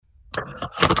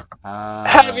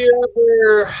Have you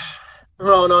ever...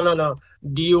 No.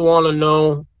 Do you want to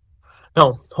know...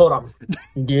 No, hold on.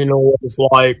 Do you know what it's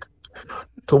like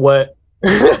to wet...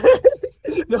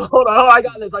 No, hold on. I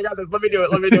got this. Let me do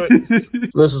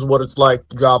it. This is what it's like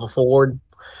to drive a Ford.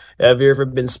 Have you ever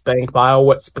been spanked by a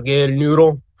wet spaghetti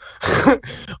noodle?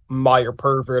 By your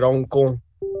pervert uncle,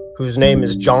 whose name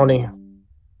is Johnny.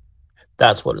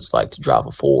 That's what it's like to drive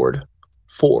a Ford.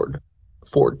 Ford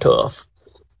tough.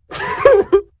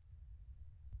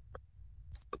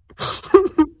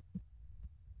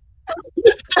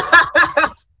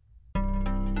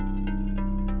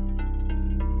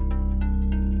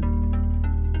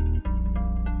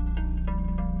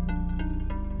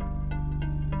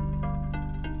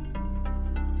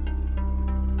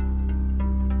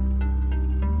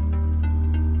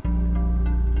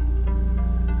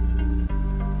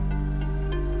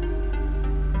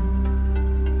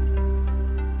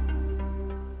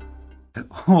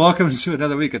 Welcome to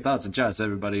another week of Thoughts and Chats,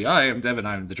 everybody. I am Devin,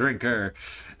 I'm the drinker,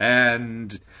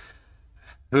 and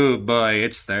oh boy,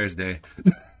 it's Thursday.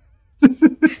 You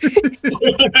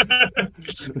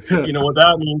know what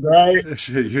that means, right?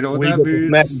 You know what we that get means? To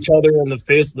smack each other in the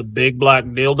face with a big black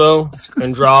dildo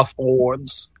and draw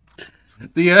forwards.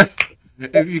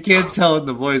 If you can't tell in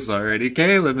the voice already,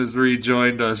 Caelin has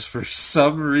rejoined us for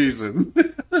some reason.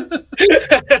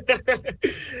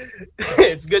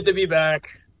 It's good to be back.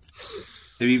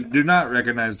 If you do not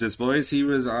recognize this voice, he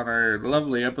was on our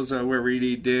lovely episode where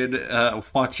we did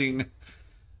watching...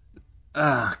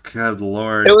 Oh, good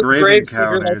lord. It was Grave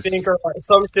Encounters. I think, or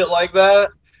some shit like that.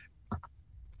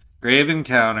 Grave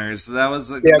Encounters. That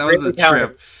was a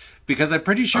trip. Because I'm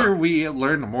pretty sure we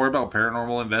learned more about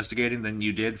paranormal investigating than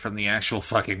you did from the actual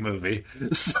fucking movie.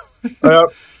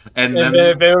 And then,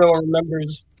 if anyone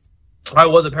remembers, I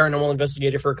was a paranormal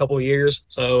investigator for a couple of years,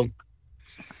 so...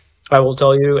 I will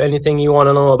tell you anything you want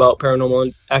to know about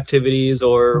paranormal activities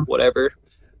or whatever.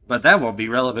 But that won't be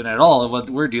relevant at all in what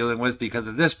we're dealing with, because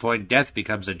at this point, death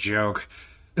becomes a joke.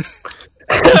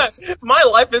 My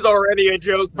life is already a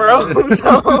joke, bro.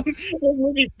 So this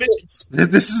movie fits.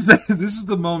 This is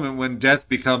the moment when death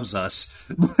becomes us.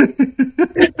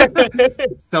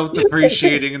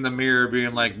 Self-depreciating in the mirror,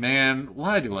 being like, man,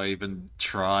 why do I even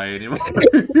try anymore?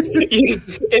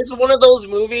 It's one of those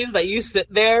movies that you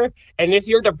sit there, and if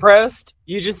you're depressed,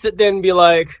 you just sit there and be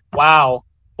like, wow,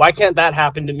 why can't that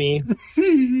happen to me?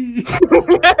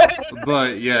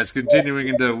 But yes, continuing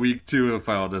into week 2 of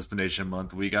Final Destination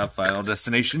month, we got Final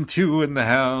Destination 2 in the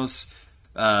house,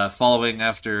 following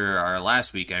after our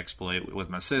last week exploit with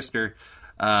my sister,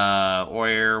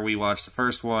 where we watched the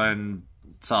first one,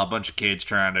 saw a bunch of kids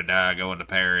trying to die, going to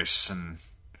Paris, and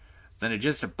then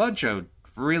just a bunch of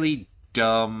really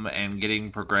dumb and getting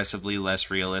progressively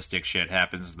less realistic shit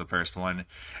happens in the first one,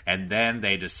 and then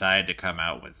they decide to come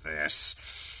out with this.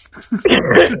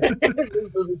 This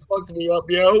movie fucked me up,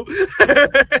 yo.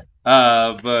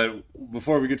 But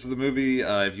before we get to the movie,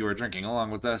 if you are drinking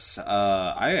along with us,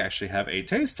 I actually have a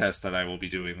taste test that I will be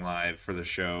doing live for the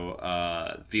show.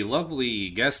 The lovely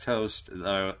guest host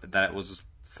that was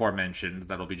aforementioned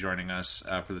that'll be joining us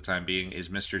for the time being is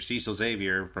Mr. Cecil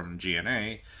Xavier from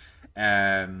GNA,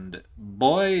 and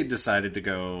boy decided to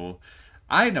go,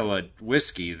 I know a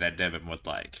whiskey that Devin would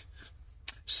like.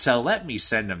 So let me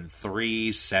send him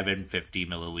 3 750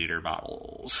 milliliter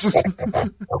bottles.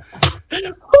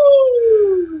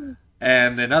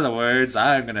 And in other words,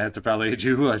 I'm going to have to probably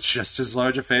do just as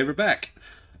large a favor back.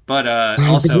 But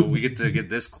also, we get to get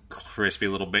this crispy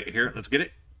little bit here. Let's get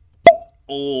it.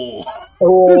 Oh,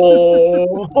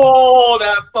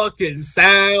 that fucking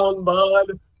sound,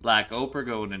 bud. Like Oprah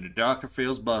going into Dr.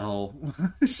 Phil's butthole.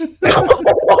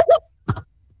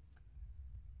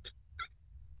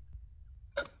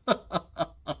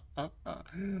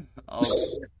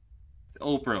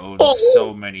 Oprah owns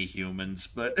so many humans,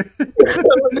 but... Well,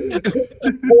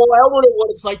 I wonder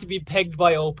what it's like to be pegged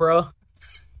by Oprah.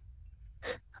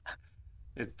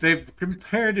 They've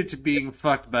compared it to being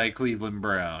fucked by Cleveland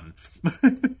Brown.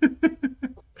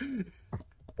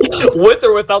 With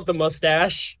or without the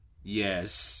mustache?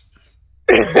 Yes.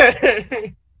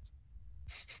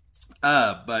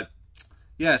 But,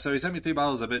 yeah, so he sent me 3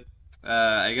 bottles of it.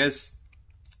 I guess...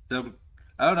 So,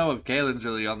 I don't know if Caelin's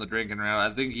really on the drinking route.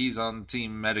 I think he's on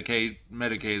team medicated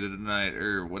tonight,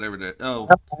 or whatever that... Oh,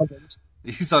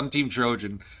 he's on team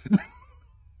Trojan.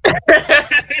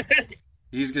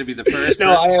 He's going to be the first...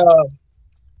 No,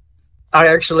 I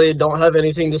actually don't have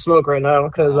anything to smoke right now,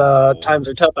 because times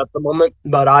are tough at the moment,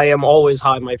 but I am always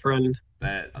high, my friend.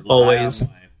 Always.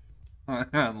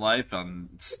 On life, on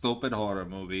stupid horror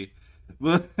movie.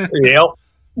 Yep.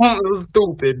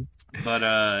 Stupid. But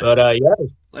yeah.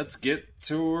 let's get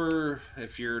to her.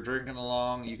 If you're drinking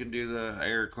along, you can do the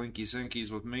air clinky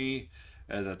sinkies with me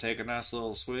as I take a nice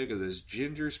little swig of this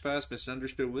ginger spice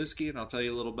misunderstood whiskey, and I'll tell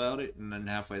you a little about it, and then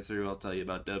halfway through I'll tell you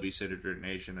about W Senator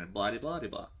Nation and blah blah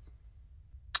blah.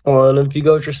 Well, and if you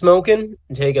go to smoking,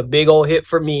 take a big old hit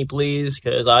for me, please,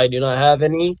 because I do not have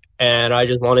any, and I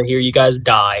just want to hear you guys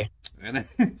die. And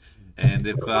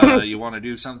if you want to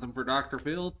do something for Dr.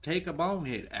 Phil, take a bone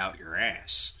hit out your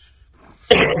ass.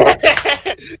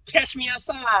 Catch me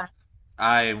outside.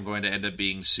 I am going to end up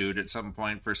being sued at some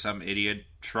point for some idiot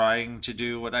trying to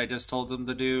do what I just told them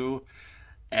to do,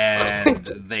 and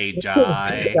they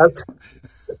die.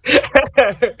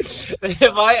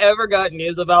 If I ever got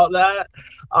news about that,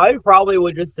 I probably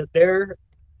would just sit there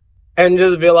and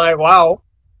just be like, wow,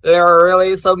 there are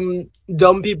really some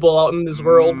dumb people out in this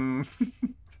world.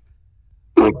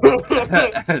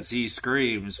 As he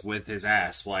screams with his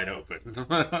ass wide open. With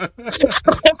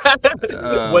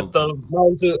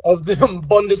the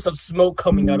abundance of smoke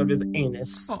coming out of his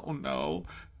anus. Oh no.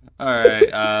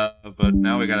 Alright, but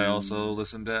now we gotta also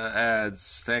listen to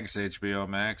ads. Thanks, HBO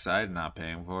Max. I'm not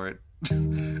paying for it. Hey,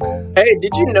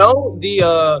 did you know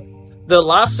the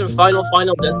last and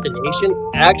final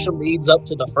destination actually leads up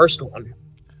to the first one?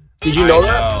 Did you know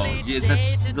that? Yeah,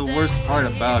 that's the worst part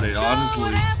about it,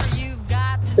 honestly.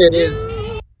 It is.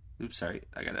 Oops, sorry.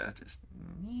 I gotta just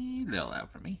a little loud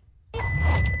for me.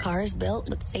 Cars built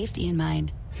with safety in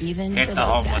mind, even hit for the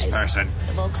those homeless guys. person.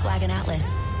 The Volkswagen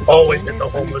Atlas. Always hit the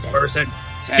homeless person.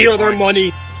 Steal their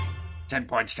money. 10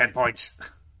 points, 10 points.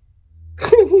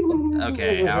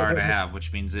 Okay, hour and a half,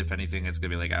 which means if anything, it's gonna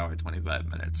be like hour 25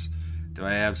 minutes. Do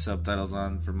I have subtitles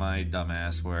on for my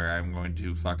dumbass where I'm going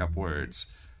to fuck up words?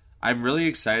 I'm really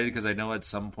excited because I know at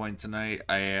some point tonight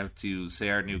I have to say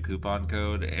our new coupon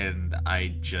code, and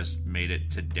I just made it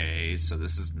today, so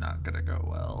this is not going to go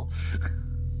well.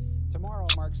 Tomorrow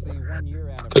marks the 1 year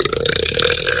anniversary.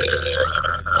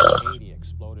 80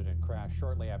 exploded and crashed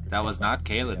shortly after. That was not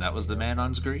Caelin, that was the man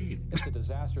on screen. It's a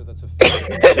disaster that's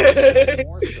affected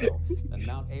more so than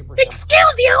Mount Abraham.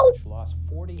 Excuse you! Which lost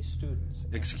 40 students.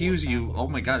 Excuse you. Oh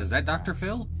my god, is that Dr.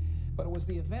 Phil? But it was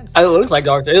the events. It looks like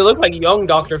young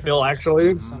Dr. Phil,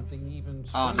 actually.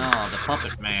 Oh no, the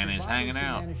puppet man is hanging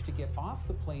out.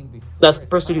 That's the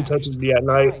person who touches me at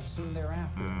night.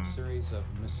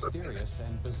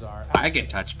 I get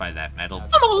touched by that metal.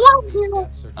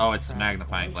 Oh, it's the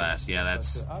magnifying glass. Yeah,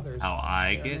 that's how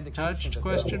I get touched,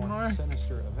 question mark?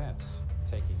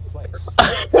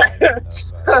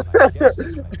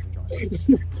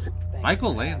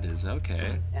 Michael Landis,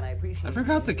 okay. I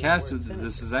forgot the cast of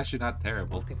this is actually not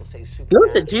terrible.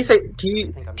 Listen,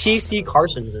 T.C.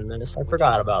 Carson's in this. I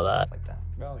forgot about that.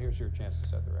 Well, here's your chance to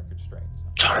set the record straight.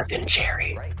 Jonathan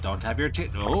Cherry. Don't have your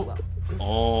Oh.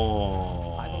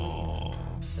 Oh.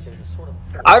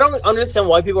 I don't understand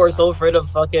why people are so afraid of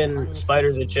fucking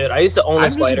spiders and shit. I used to own a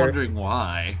spider. I'm just wondering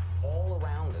why. All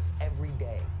around us every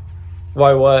day.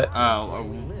 Why what?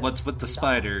 What's with the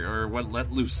spider? Or what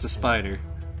let loose the spider?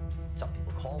 Some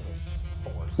people call this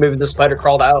force. Maybe the spider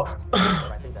crawled out. But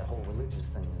I think that whole religious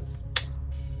thing is...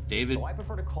 David So I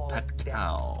prefer to call it death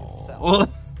itself. Petcow.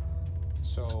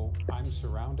 So I'm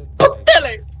surrounded by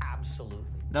Absolutely.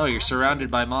 No, you're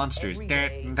surrounded by monsters. Every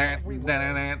day,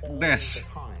 everywhere, all the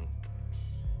time.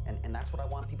 And that's what I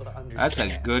want people to understand. That's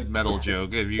a good metal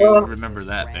joke if you remember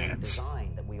that, Grand man.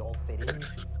 design that we all fit into.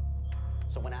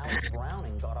 So when Alex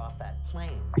Browning got off that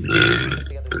plane,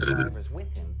 the other survivors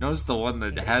with him. Notice the one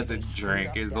that hasn't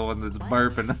drank is the one that's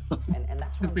burping. And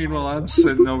that's what Meanwhile, I'm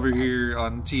sitting over here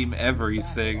on Team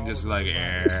Everything, just like,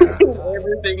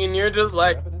 Everything, and you're just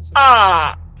like,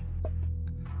 ah!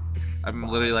 I'm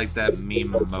literally like that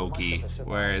meme Moki,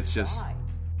 where it's just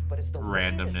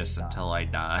randomness until I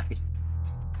die.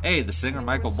 Hey, the singer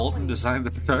Michael Bolton designed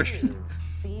the production.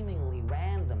 Seemingly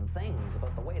random things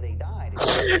about the way they died.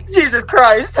 Jesus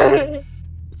Christ!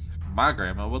 My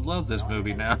grandma would love this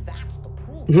movie now. That's the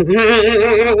proof.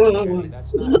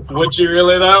 Would you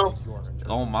really though?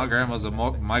 Oh, my grandma's a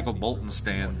Michael Bolton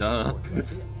stan, duh.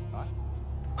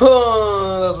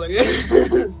 Oh, that's like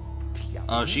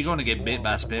Oh, she gonna get bit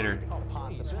by Spitter.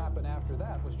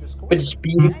 But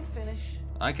speed.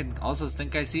 I can also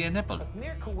think I see a nipple.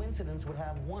 Mere coincidence would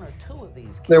have one or two of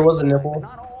these. There was a nipple.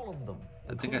 Not all of them.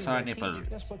 I think I saw a nipple.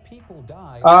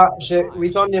 Shit, we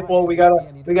saw nipple. We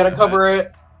gotta cover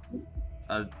it.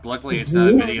 Luckily, it's not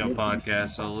a video podcast,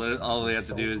 so all we have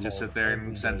to do is just sit there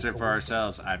and censor for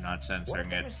ourselves. I'm not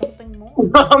censoring it.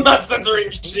 I'm not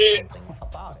censoring shit.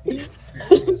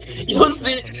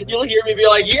 You'll hear me be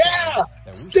like, yeah,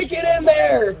 stick it in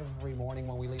there.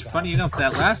 Funny enough,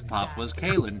 that last pop was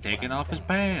Caelin taking off his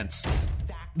pants.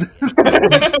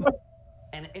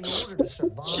 And in order to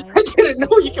survive, I didn't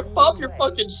know you can pop your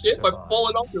fucking shit by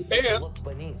pulling off your to pants. look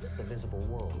beneath the visible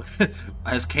world.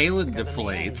 As Caelin Because in the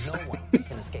end, deflates. no one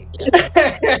can escape.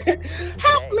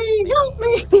 Help me, help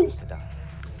me. To die.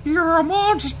 You're a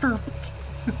monster.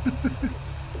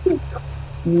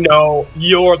 No,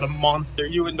 you're the monster.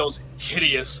 You and those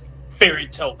hideous fairy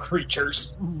tale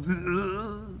creatures.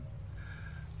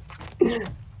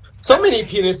 So many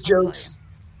penis jokes.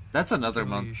 That's another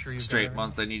straight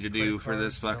month I need to do for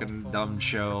this fucking dumb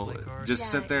show. Just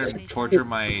sit there and torture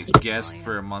my guest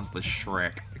for a month with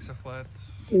Shrek.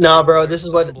 Nah, bro, this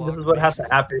is what has to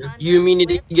happen. You and me need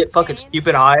to get fucking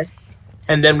stupid eye,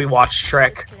 and then we watch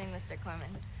Shrek.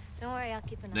 Don't worry, I'll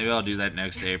keep an eye. Maybe I'll do that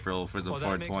next April for the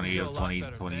 420 of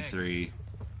 2023.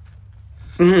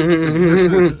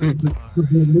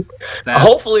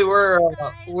 Hopefully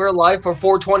we're live for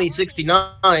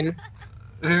 42069.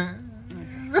 Go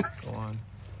on.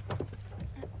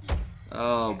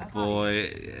 Oh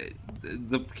boy.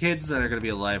 The kids that are going to be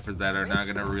alive for that are not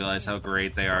going to realize how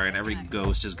great they are, and every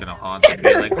ghost is going to haunt them and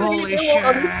be like, holy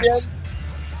shit!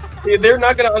 They're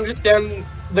not going to understand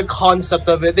the concept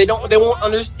of it. They won't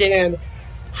understand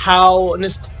how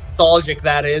nostalgic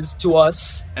that is to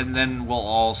us. And then we'll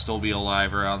all still be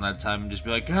alive around that time and just be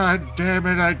like, God damn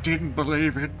it, I didn't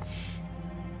believe it.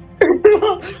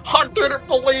 I didn't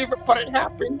believe it, but it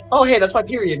happened. Oh, hey, that's my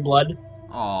period blood.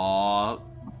 Aww.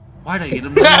 Why'd I get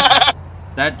him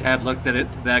that dad looked at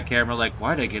that camera like,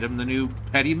 why'd I get him the new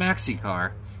Petty Maxi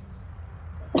car?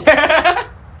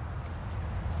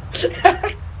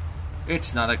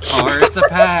 It's not a car, it's a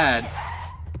pad.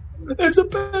 It's a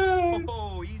pad.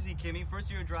 Oh, easy, Kimmy.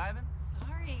 First year driving?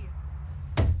 Sorry.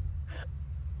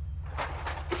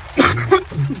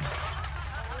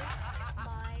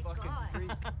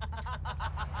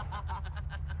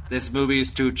 This movie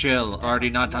is too chill. Already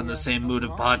not on the same mood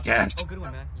of podcast. Oh, good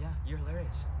one, man. Yeah, you're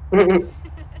hilarious.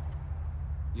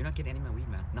 You're not getting any of my weed,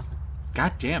 man. Nothing.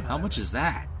 God damn, how much is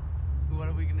that? What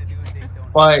are we gonna do in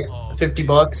Daytona? Like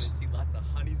 $50. See lots of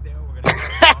honeys there. We're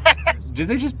gonna Did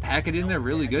they just pack it in there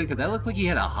really good? Because that looked like he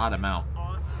had a hot amount.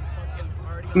 awesome fucking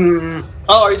party.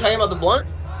 Oh, are you talking about the blunt?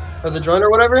 Or the joint or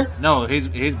whatever? No, his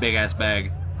big ass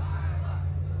bag.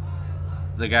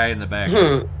 The guy in the bag.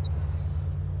 I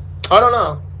don't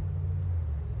know.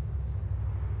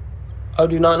 I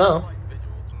do not know. Flight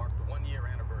vigil to mark the 1-year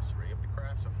anniversary of the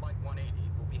crash of Flight 180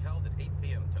 will be held at 8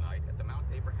 p.m. tonight at the Mount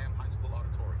Abraham High School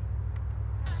Auditorium.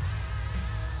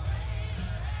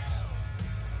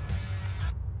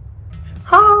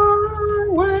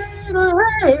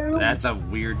 That's a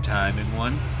weird time in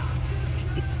one.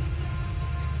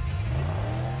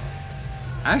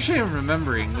 Actually, I'm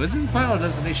remembering, wasn't Final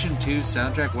Destination 2's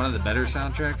soundtrack one of the better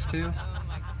soundtracks too?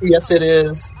 Yes, it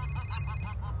is.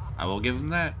 I will give him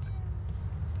that.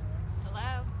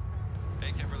 Hello?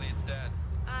 Hey, Kimberly, it's Dad.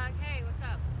 Hey, what's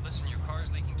up? Listen, your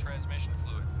car's leaking transmission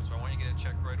fluid, so I want you to get it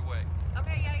checked right away.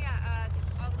 Okay, yeah.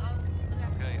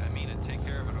 Okay, I mean it. Take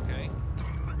care of it, okay?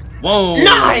 Whoa!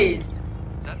 Nice!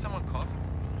 Is that someone coughing?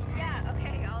 Yeah,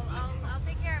 okay, I'll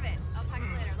take care of it. I'll talk to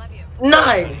you later. Love you.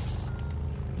 Nice!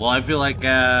 Well, I feel like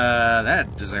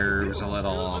that deserves a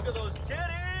little. Look at those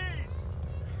titties!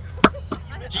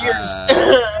 Cheers.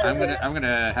 I'm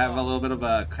gonna have a little bit of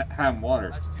a ham water.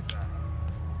 That's too bad.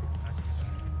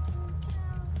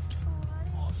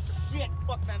 Oh, shit.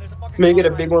 Fuck, man. There's a fucking Make it a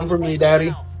car big crash one for me, right Daddy.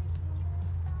 now.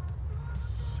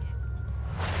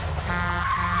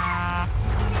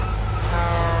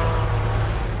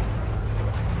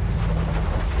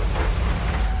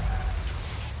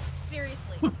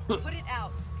 Seriously, put it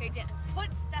out. Okay, Dan, put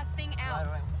that thing out.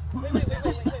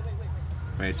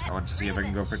 Wait, I want to see if I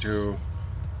can go for 2.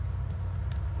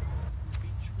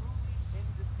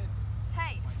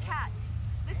 Hey, it's Kat.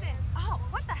 Listen. Oh,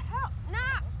 what the hell?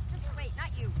 Nah. Just wait, not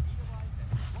you.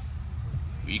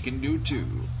 We can do 2.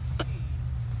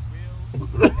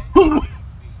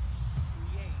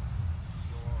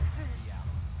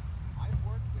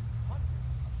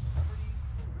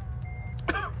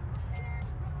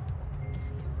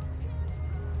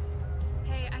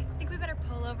 Hey, I think we better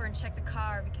pull over and check the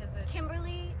car because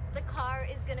Kimberly, the car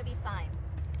is gonna be fine.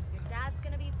 Your dad's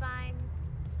gonna be fine.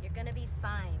 You're gonna be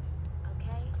fine,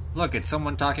 okay? Look, it's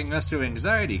someone talking us to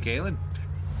anxiety, Caelin.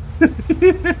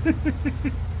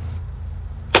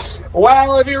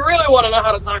 Well, if you really want to know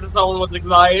how to talk to someone with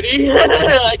anxiety,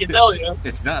 I can tell you.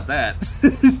 It's not that.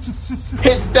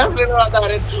 It's definitely not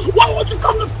that. It's, why would you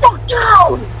come the fuck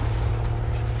down?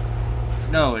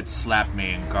 No, it's slap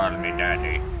me and call me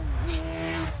daddy.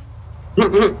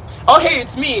 Oh, hey,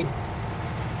 it's me.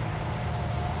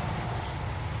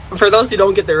 For those who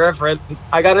don't get the reference,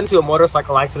 I got into a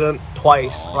motorcycle accident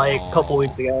twice, like a couple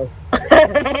weeks ago.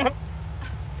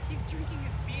 He's drinking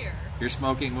a beer. You're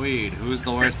smoking weed. Who's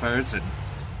the worst person?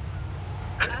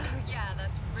 Oh, yeah,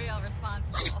 that's real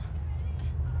responsible.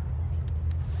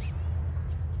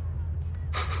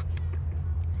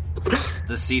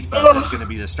 The seatbelt is going to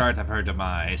be the start of her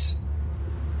demise.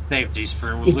 Safety's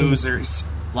for losers,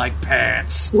 like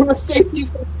pants. Safety's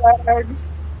for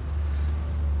bags.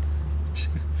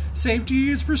 Safety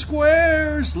is for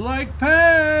squares, like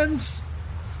pants.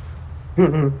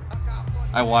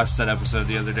 I watched that episode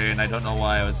the other day, and I don't know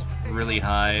why I was really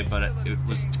high, but it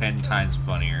was 10 times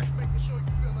funnier.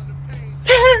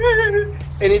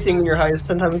 Anything when you're high is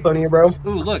 10 times funnier, bro.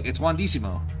 Ooh, look, it's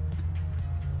Wandissimo.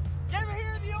 You ever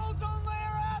hear of the ozone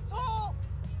layer, asshole?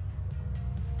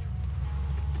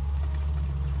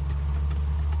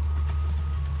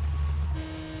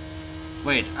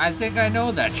 Wait, I think I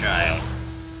know that child.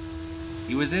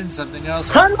 He was in something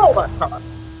else. I know that child.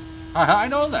 I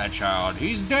know that child.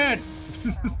 He's dead.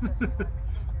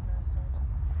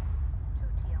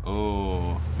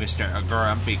 Oh, Mr.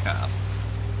 Grumpy Cop.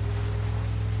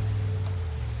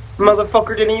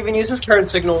 Motherfucker didn't even use his turn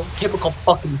signal. Typical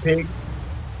fucking pig.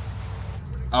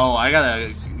 Oh, I got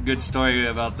a good story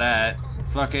about that.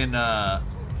 Fucking, I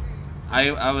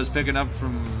was picking up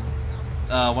from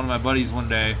one of my buddies one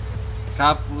day.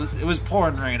 It was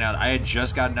pouring rain out. I had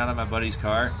just gotten out of my buddy's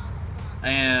car,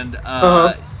 and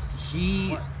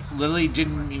he literally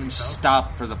didn't even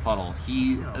stop for the puddle.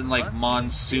 He like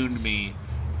monsooned me,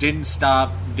 didn't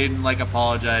stop, didn't like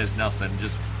apologize, nothing.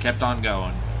 Just kept on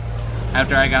going.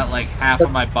 After I got like half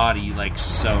of my body like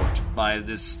soaked by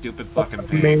this stupid fucking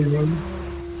pig. Amazing.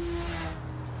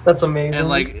 That's amazing. And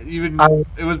like even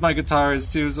it was my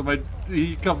guitarist too. So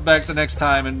he come back the next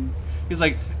time and he's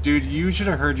like, "Dude, you should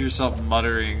have heard yourself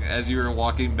muttering as you were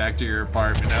walking back to your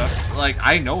apartment." Like,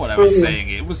 I know what I was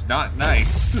saying. It was not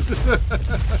nice.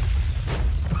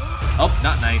 Oh,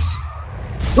 not nice.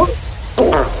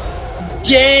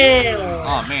 Damn!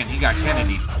 Oh man, he got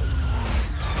Kennedy.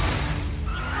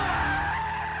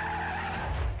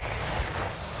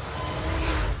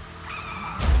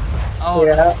 Oh,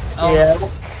 yeah. Oh, yeah.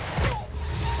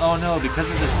 Oh no, because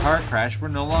of this car crash, we're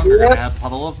no longer going to have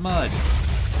Puddle of Mud.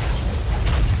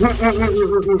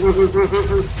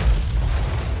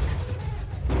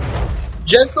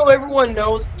 Just so everyone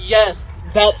knows, yes,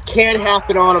 that can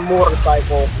happen on a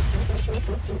motorcycle.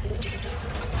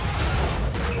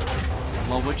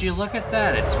 Well, would you look at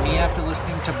that? It's me after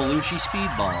listening to Belushi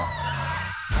Speedball.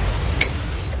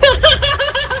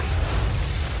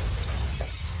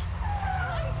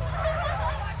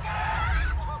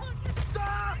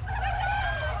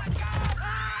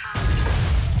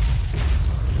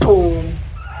 Boom.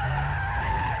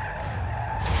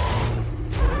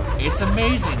 It's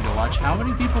amazing to watch how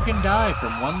many people can die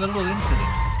from one little incident.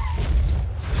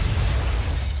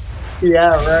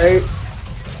 Yeah, right?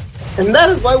 And that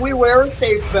is why we wear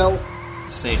safe belts.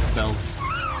 Safe belts.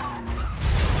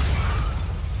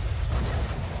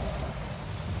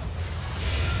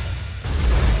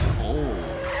 Oh.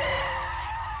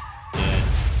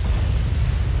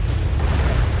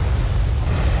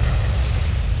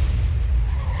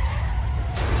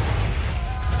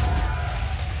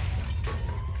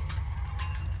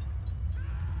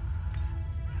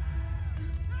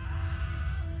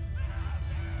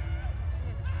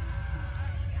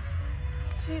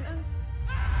 Dead.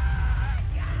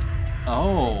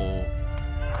 Oh.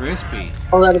 Crispy.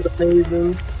 Oh, that is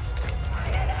amazing.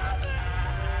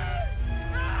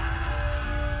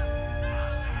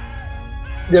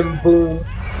 Then boom.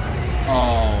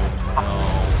 Oh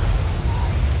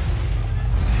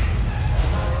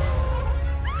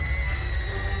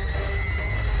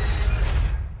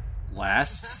no.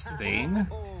 Last thing?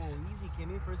 Oh, easy,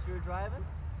 Kimmy. First year driving?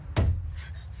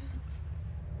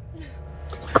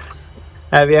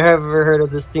 Have you ever heard of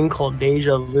this thing called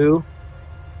deja vu?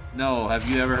 No, have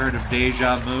you ever heard of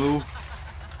Deja Vu?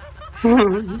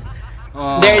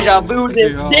 Oh, Deja vu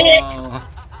this yeah. dick!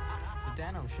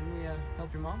 Dano, shouldn't we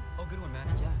help your mom? Oh, good one, man.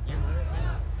 Yeah,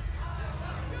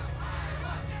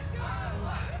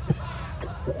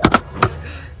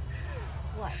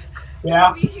 What?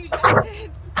 Yeah. It's me, Hugh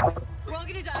Jackson. We're all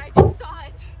gonna die. I just saw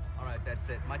it. Alright, that's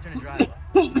it. My turn to drive. No,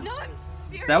 I'm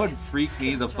serious. That would freak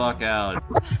me the fuck out.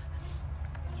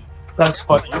 That's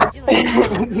funny.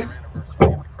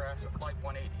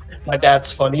 My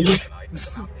dad's funny.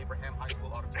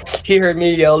 He heard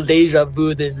me yell deja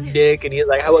vu this dick, and he's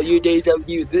like, how about you deja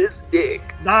vu this dick?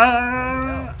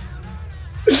 Ah,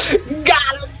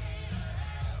 Got him!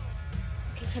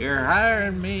 you're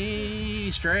hiring me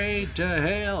straight to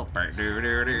hell.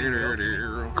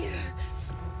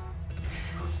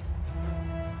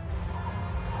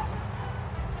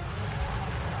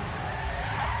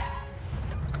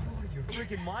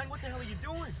 freaking mind? What the hell are you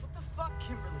doing? What the fuck,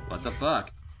 Kimberly? What the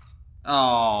fuck?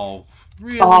 Oh,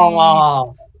 really?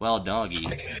 Aw. Well, doggy.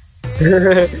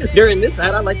 During this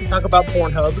ad, I'd like to talk about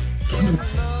Pornhub.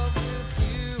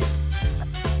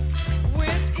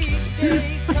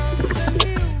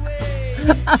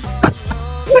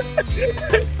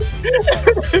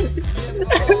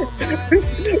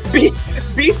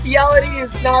 Bestiality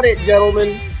is not it,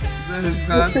 gentlemen. That is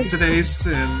not today's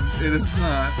sin. It is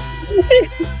not.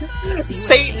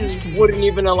 Satan wouldn't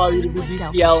even allow you to do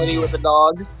bestiality with a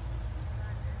dog.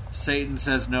 Satan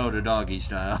says no to doggy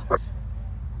style.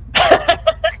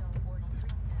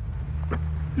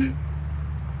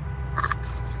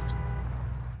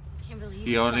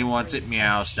 He only wants it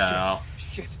meow style.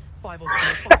 Shit.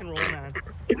 507 fucking roll, man.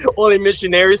 Only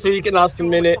missionary, so you can ask a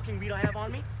minute. Fucking weed I have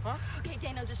on me? Huh? Okay,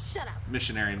 Daniel, just shut up.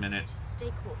 Missionary minute. Just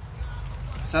stay cool.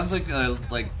 Sounds like a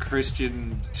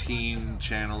Christian teen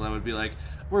channel that would be like,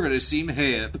 we're gonna seem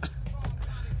hip.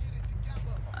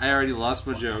 I already lost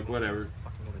my joke. Whatever.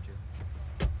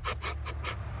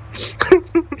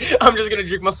 I'm just gonna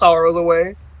drink my sorrows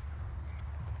away.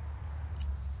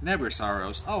 Never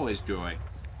sorrows, always joy.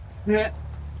 Yeah.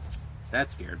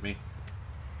 That scared me.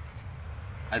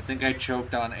 I think I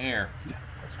choked on air.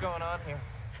 What's going on here?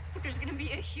 There's gonna be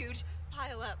a huge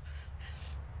pileup.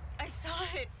 I saw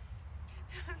it.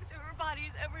 There were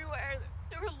bodies everywhere.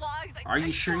 There were logs. Are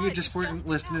you sure you just weren't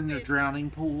listening to Drowning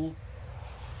Pool?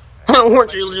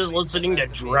 Weren't you just listening to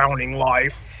Drowning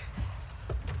Life?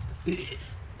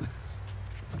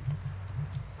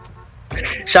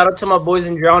 Shout out to my boys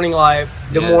in Drowning Life.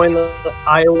 Des Moines,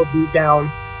 Iowa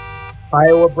beatdown.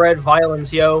 Iowa bred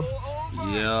violence, yo.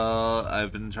 Yeah,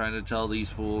 I've been trying to tell these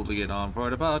fools to get on for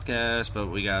the podcast, but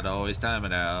we gotta always time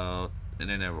it out, and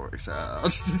it never works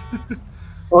out.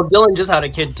 Well, Dylan just had a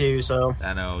kid too, so.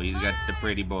 I know, he's got the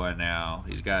pretty boy now.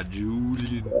 He's got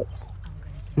Julian.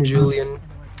 Julian.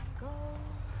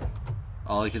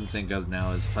 All I can think of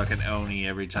now is fucking Oni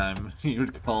every time he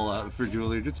would call out for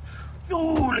Julian. Just,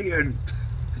 Julian!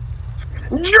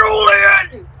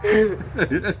 Julian!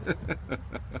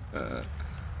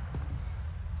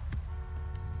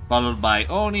 Followed by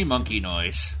Oni monkey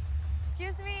noise.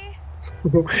 Excuse me.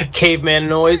 Caveman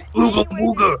noise. Ooga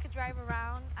booga. Could drive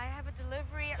around. I have a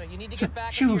delivery. You need to get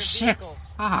back You into your sick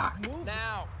vehicles. fuck. Move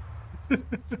now.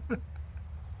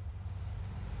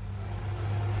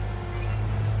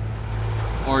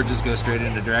 Or just go straight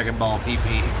into Dragon Ball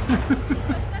PP.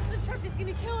 That's the truck that's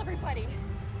gonna kill everybody.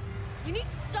 You need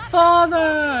to stop.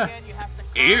 Father! Man, you have to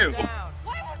calm Ew. down.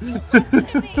 Why won't you listen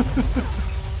to me?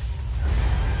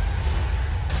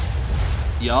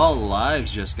 Y'all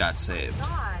lives just got saved.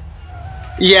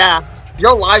 Yeah,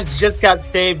 your lives just got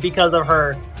saved because of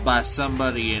her. By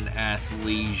somebody in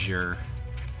athleisure.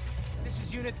 This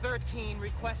is Unit 13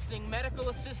 requesting medical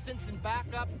assistance and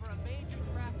backup for a major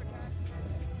traffic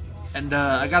accident. And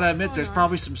I gotta admit, there's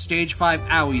probably some stage 5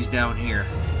 owies down here.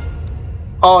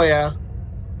 Oh, yeah.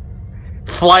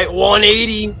 Flight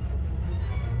 180.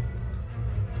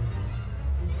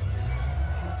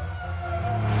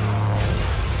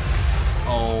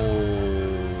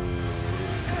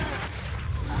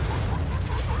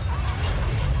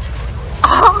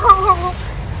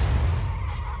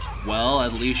 Well,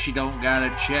 at least you don't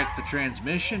gotta check the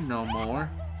transmission no more.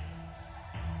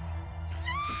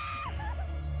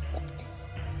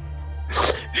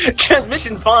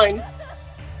 Transmission's fine.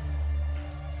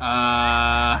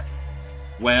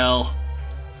 Well,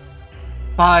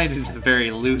 fine is a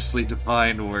very loosely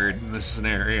defined word in this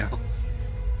scenario.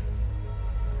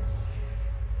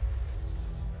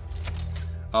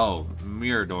 Oh,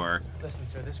 Mirador. Listen,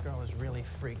 sir, this girl is really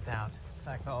freaked out. In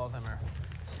fact, all of them are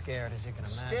scared, as you can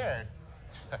imagine. Scared?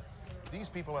 These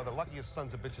people are the luckiest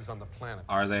sons of bitches on the planet.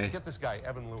 Are they? Get this guy,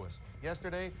 Evan Lewis.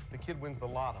 Yesterday, the kid wins the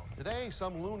lotto. Today,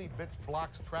 some loony bitch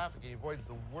blocks traffic. He avoids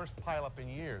the worst pileup in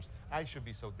years. I should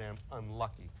be so damn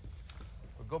unlucky.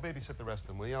 But go babysit the rest of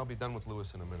them, will you? I'll be done with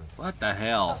Lewis in a minute. What the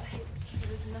hell?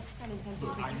 I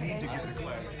need to get to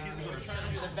class. We're trying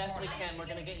to do the best we can. We're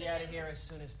gonna get you out of here as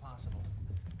soon as possible.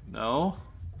 No?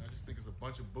 I just think it's a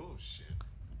bunch of bullshit.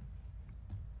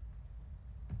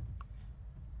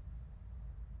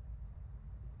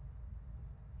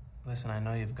 Listen, I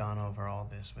know you've gone over all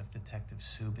this with Detective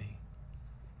Subi.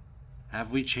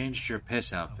 Have we changed your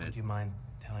piss outfit? Would you mind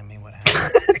telling me what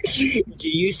happened? Do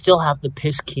you still have the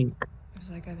piss kink? It was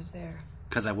like I was there.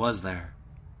 Because I was there.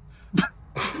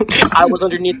 I was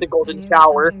underneath the golden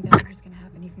shower. Something bad was gonna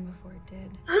happen even before it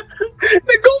did.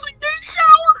 The golden gate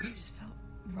shower! I just felt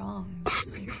wrong.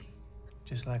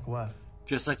 Just like what?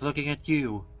 Just like looking at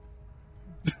you.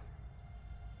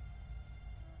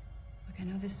 Look, I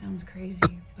know this sounds crazy,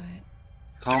 but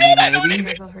Call me You maybe.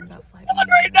 guys all heard about Flight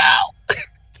Right now.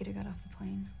 Kid who got off the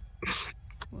plane.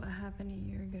 What happened a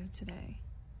year ago today?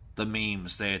 The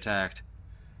memes they attacked.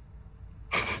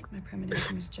 My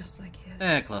premonition was just like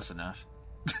his. Close enough.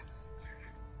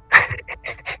 What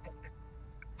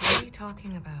are you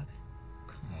talking about?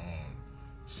 Come on.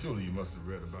 Surely you must have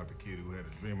read about the kid who had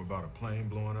a dream about a plane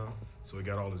blowing up, so he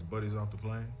got all his buddies off the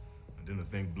plane, and then the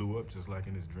thing blew up just like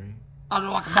in his dream.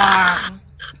 Allahu Akbar.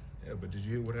 Yeah, but did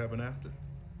you hear what happened after?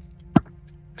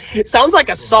 It sounds like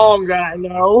a song that I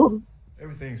know.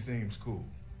 Everything seems cool.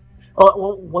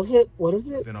 Well, was it? What is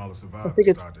it? Then all the I survivors think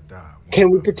it's. start to die. Can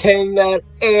we pretend that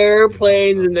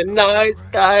airplanes in the night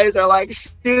skies are like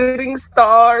shooting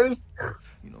stars?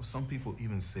 You know, some people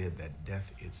even said that death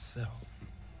itself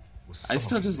was I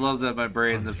still just love that my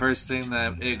brain, the first thing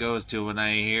that it goes to when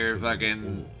I hear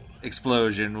fucking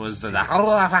explosion was the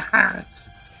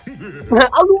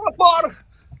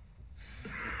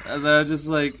and then just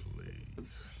like,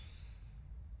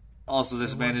 also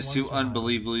this man is too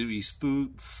unbelievably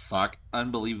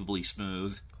unbelievably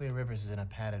smooth. Clea Rivers is in a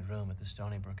padded room at the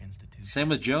Stony Brook Institute. Same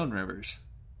with Joan Rivers.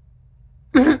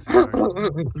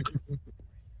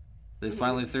 They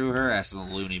finally threw her ass in the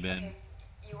loony bin.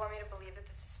 You want me to believe that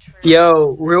this is true?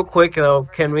 Yo, real quick though,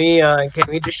 can we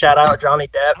just shout out Johnny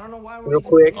Depp real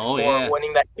quick for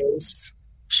winning that case?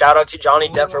 Shout out to Johnny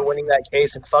Depp for winning that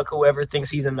case, and fuck whoever thinks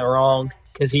he's in the wrong,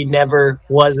 because he never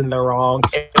was in the wrong.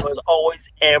 It was always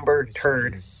Amber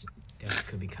Turd. Death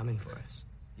could be coming for us.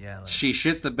 Yeah. Like, She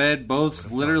shit the bed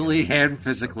both literally and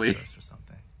physically.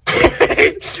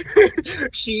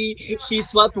 she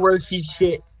slept where she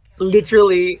shit.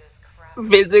 Literally,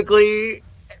 physically,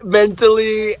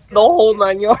 mentally, the whole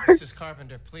 9 yards. Mrs.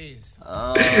 Carpenter, please.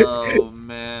 Oh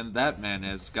man, that man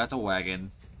has got a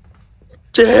wagon.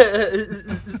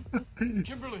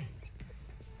 Kimberly.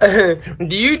 Do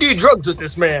you do drugs with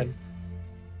this man?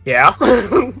 Yeah.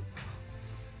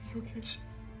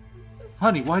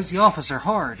 Honey, why is the officer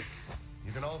hard?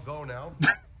 You can all go now.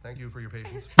 Thank you for your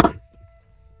patience.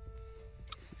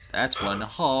 That's one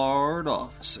hard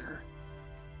officer.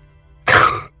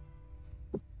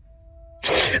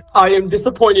 I am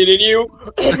disappointed in you,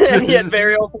 and yet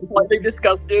very also slightly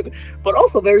disgusted, but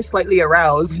also very slightly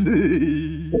aroused.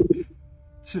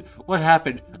 What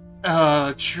happened?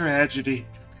 Tragedy.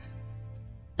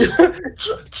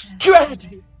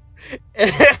 Tragedy.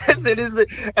 As soon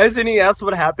as he asks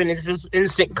what happened, it's just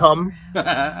instant cum.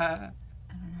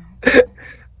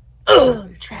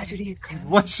 Tragedy.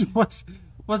 What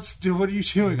are you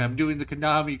doing? I'm doing the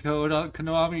Konami code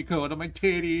on my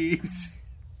titties.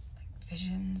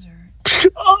 Visions or...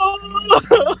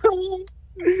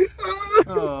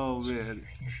 Oh man.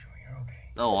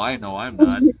 Oh, I know I'm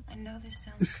not. I know this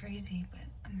sounds crazy, but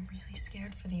I'm really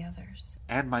scared for the others.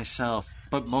 And myself,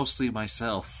 but mostly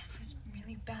myself. I have this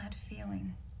really bad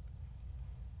feeling.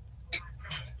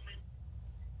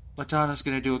 Madonna's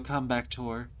gonna do a comeback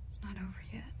tour. It's not over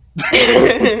yet.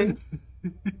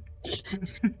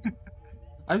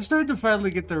 I'm starting to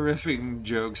finally get the riffing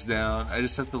jokes down. I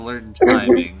just have to learn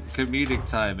timing. Comedic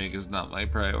timing is not my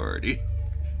priority.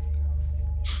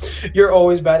 You're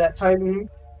always bad at timing.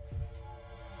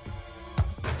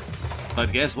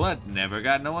 But guess what? Never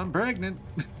got no one pregnant.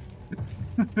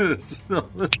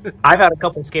 I've had a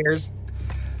couple scares.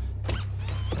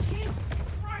 Jesus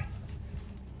Christ!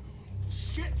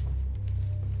 Shit!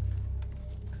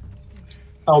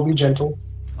 I'll be gentle.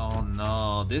 Oh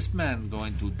no, this man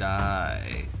going to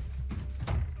die.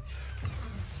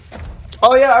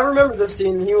 Oh yeah, I remember this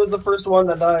scene. He was the first one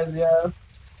that dies, yeah.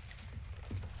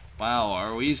 Wow,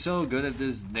 are we so good at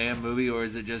this damn movie, or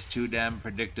is it just too damn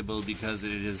predictable because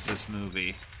it is this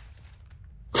movie?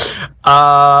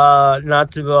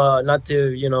 Not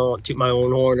to toot my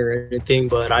own horn or anything,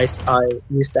 but I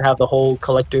used to have the whole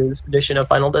collector's edition of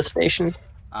Final Destination.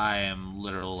 I am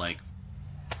literal like,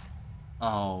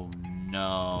 oh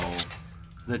no,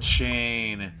 the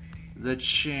chain.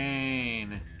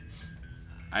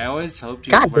 I always hoped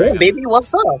he was God wearing damn, baby,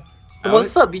 what's up?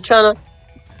 What's up? You trying to?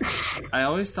 I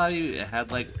always thought he had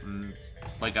like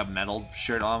a metal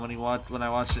shirt on when I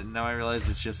watched it, and now I realize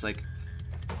it's just like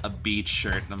a beach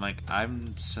shirt, and I'm like,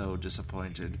 I'm so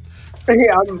disappointed.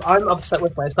 Yeah, I'm upset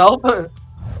with myself.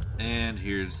 And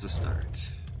here's the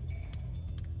start.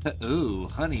 Ooh,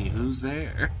 honey, who's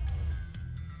there?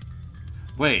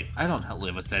 Wait, I don't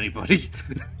live with anybody.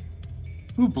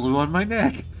 Who blew on my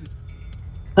neck?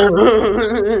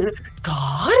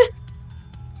 God?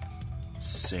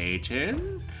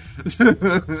 Satan?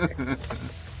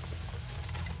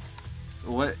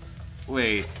 What?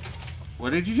 Wait.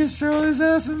 What did you just throw his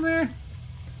ass in there?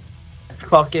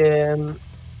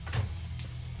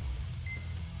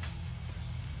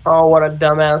 Oh, what a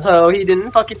dumbass. Oh, he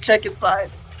didn't fucking check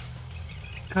inside.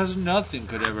 Because nothing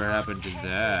could ever happen to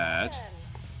that.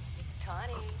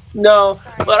 No,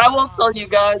 but I will tell you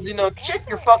guys, check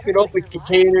your fucking open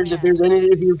containers if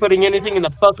you're putting anything in the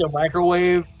fucking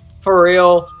microwave. For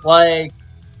real. Like,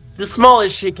 the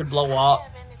smallest shit could blow up.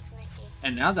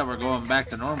 And now that we're going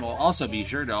back to normal, also be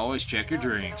sure to always check your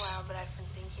drinks.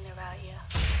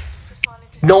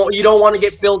 No, you don't want to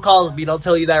get Bill Cosby, I'll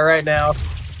tell you that right now.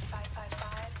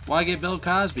 Why get Bill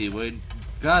Cosby when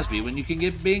you can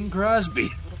get Bing Crosby?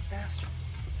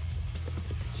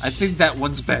 I think that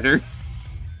one's better.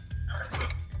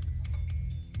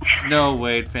 No,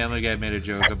 wait, Family Guy made a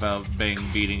joke about Bing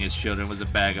beating his children with a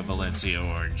bag of Valencia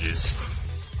oranges.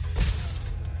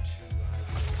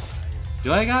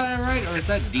 Do I got that right, or is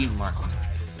that Dean Martin?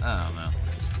 I don't know.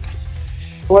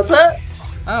 What's that?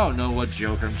 I don't know what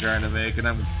joke I'm trying to make, and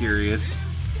I'm curious.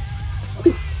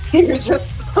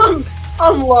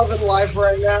 I'm loving life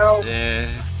right now. Yeah.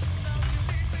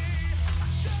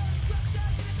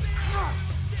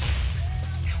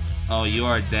 Oh, you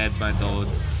are dead, my dude.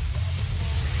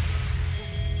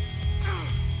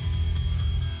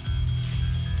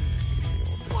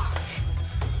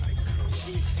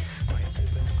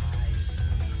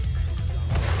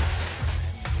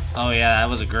 Oh yeah, that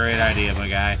was a great idea, my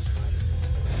guy.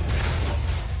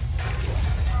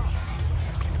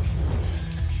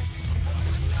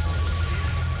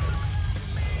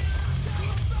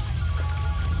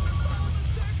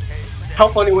 How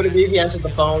funny would it be if he answered the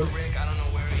phone? Oh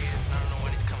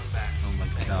my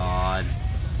god.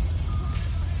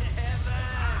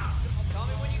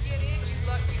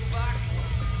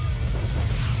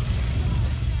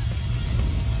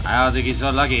 I don't think he's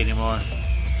so lucky anymore.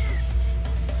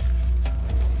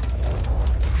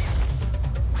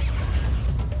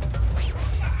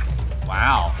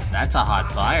 Wow, that's a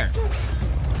hot fire.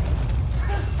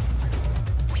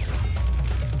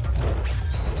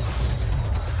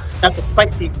 That's a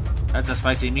spicy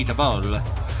meatball.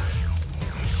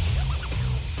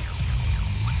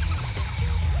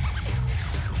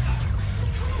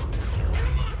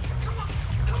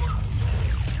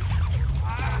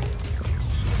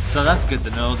 So that's good to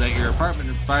know that your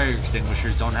apartment fire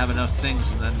extinguishers don't have enough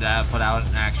things and then to put out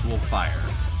an actual fire.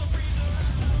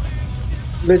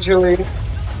 Literally.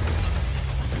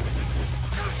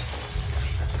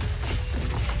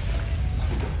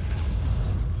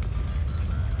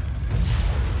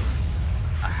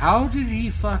 How did he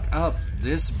fuck up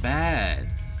this bad?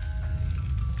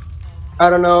 I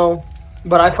don't know,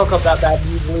 but I fuck up that bad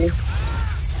usually.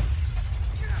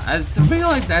 I feel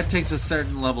like that takes a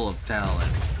certain level of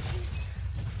talent.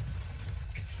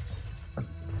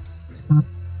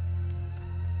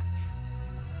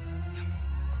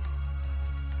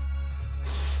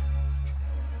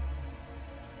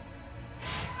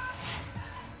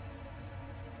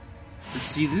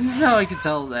 See, this is how I can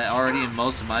tell that already in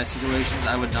most of my situations,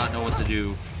 I would not know what to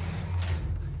do.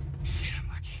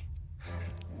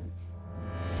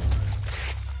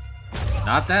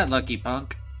 Not that lucky,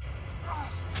 punk.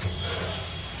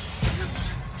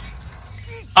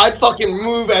 I'd fucking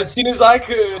move as soon as I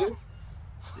could.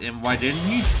 And why didn't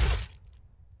he?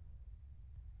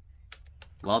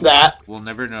 Well, we'll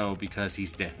never know because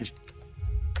he's dead.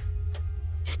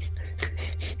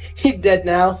 He's dead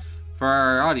now. For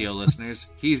our audio listeners,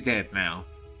 he's dead now.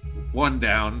 One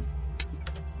down.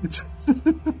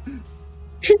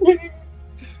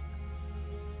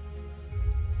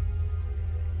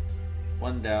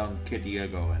 One down, Kitty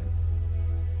going.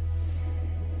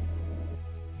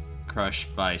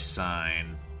 Crushed by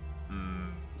sign.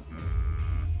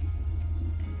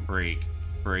 Freak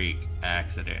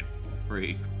accident.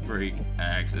 Freak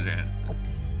accident.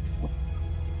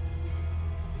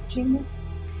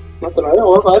 Nothing I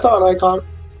know of. I thought I caught.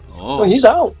 Oh, he's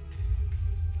out.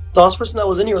 The last person that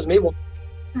was in here was Mabel.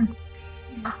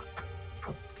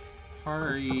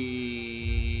 Party.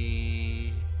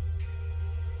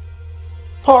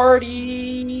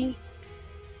 Party.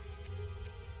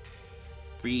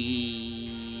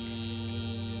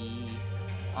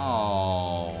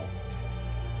 Oh.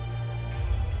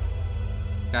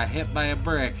 Got hit by a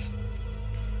brick.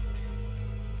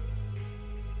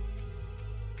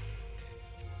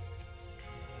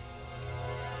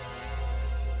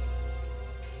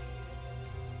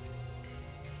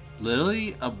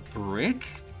 Literally a brick?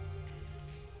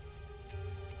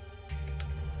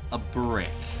 A brick.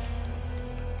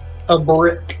 A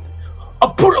brick.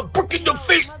 I'll put a brick in your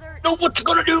face! Know what you're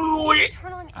gonna do with it!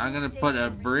 I'm gonna put a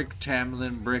brick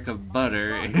Tamlin brick of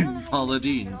butter in Paula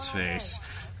Dean's face.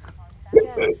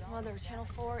 Yes, Mother, Channel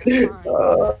 4 is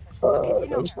fine.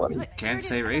 That's funny. Can't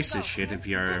say racist shit if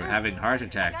you're having heart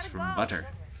attacks from butter.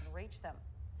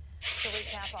 To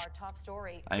recap our top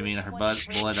story, I mean, her blood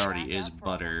already is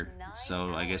butter,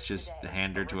 so I guess just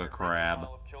hand her to a crab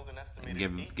and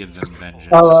give them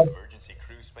vengeance.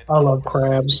 I love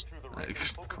crabs.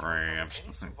 Crabs.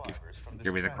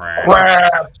 Give me the crabs.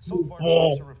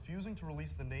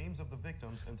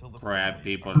 Crab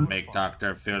people make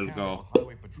Dr. Phil go.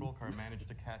 Highway patrol car managed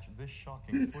to catch this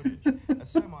shocking footage. A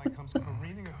semi comes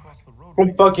careening across the road.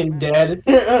 I'm fucking dead.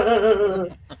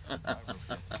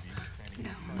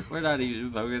 We're not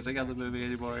even focusing on the movie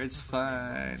anymore. It's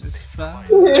fine. It's fine.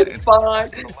 It's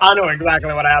fine. I know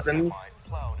exactly what happened.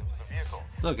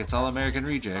 Look, it's all American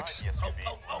Rejects. You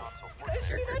guys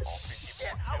see that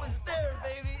shit? I was there,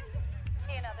 baby.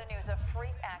 In other news, a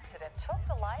freak accident took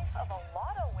the life of a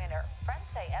lotto winner. Friends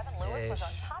say Evan Lewis was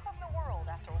on top of the world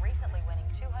after recently winning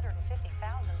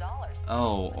 $250,000.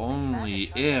 Oh,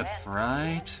 only if,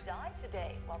 right? Died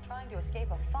today while trying to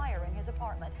escape a fire in his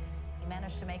apartment. He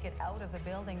managed to make it out of the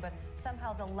building, but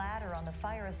somehow the ladder on the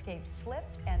fire escape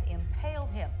slipped and impaled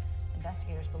him.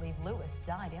 Investigators believe Lewis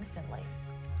died instantly.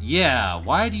 Yeah,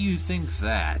 why do you think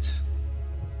that?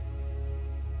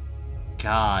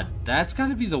 God, that's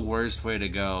gotta be the worst way to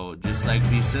go. Just like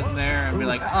be sitting there and be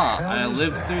like, I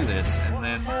lived through this, and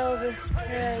then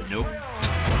nope.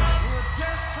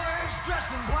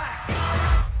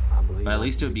 But at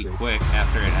least it would be quick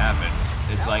after it happened.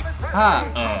 It's like,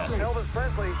 Elvis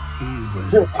Presley.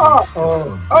 Please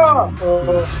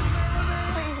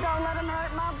don't let him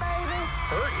hurt my baby.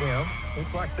 Hurt him?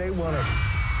 Looks like they want to.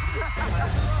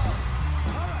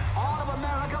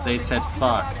 They said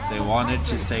fuck. They wanted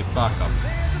to say fuck him.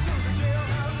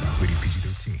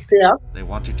 Yeah. They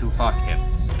wanted to fuck him.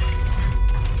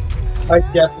 I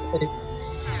definitely.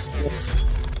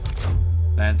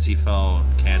 Fancy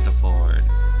phone, can't afford.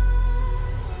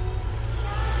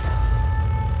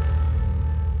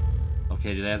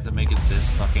 Okay, do they have to make it this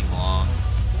fucking long?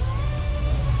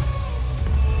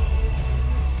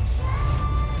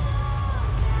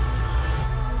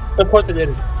 Of course it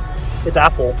is. It's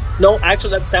Apple. No,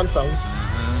 actually that's Samsung.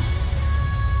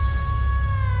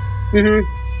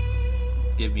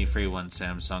 Give me free one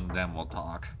Samsung, then we'll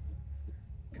talk.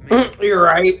 You're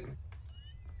right. Hey,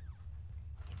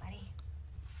 buddy.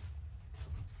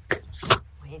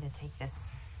 I need to take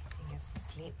this to get some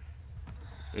sleep.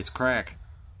 It's crack.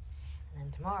 And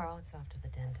then tomorrow it's off to the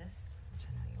dentist, which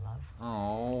I know you love.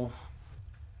 Oh.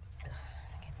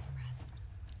 Get some rest.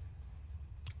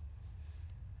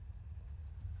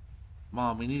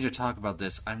 Mom, we need to talk about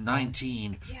this. I'm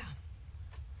 19. Yeah. Do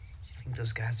you think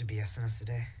those guys would be Sing us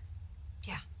today?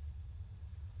 Yeah.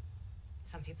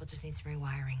 Some people just need some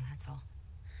rewiring, that's all.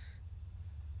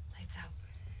 Lights out.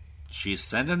 She's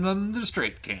sending them to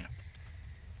straight camp.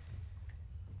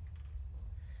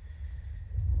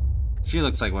 She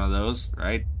looks like one of those,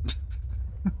 right?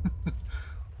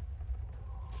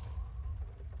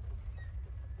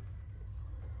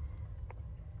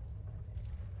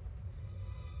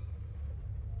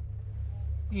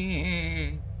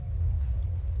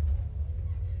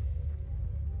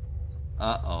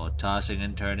 Uh-oh, tossing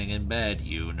and turning in bed.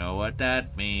 You know what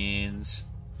that means.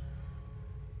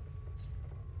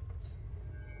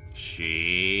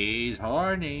 She's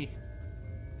horny.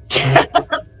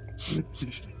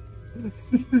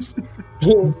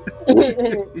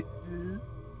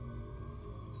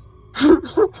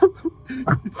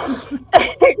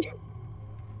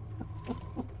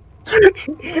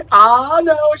 Ah,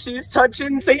 no, she's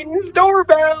touching Satan's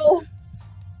doorbell.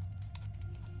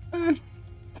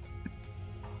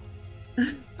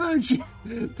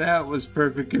 That was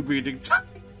perfect comedic timing.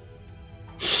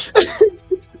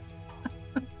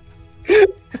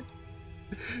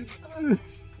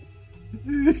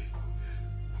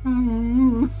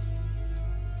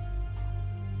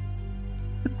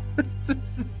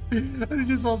 I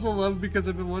just also love because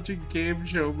I've been watching game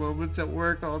show moments at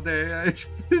work all day. I've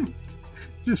been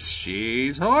just,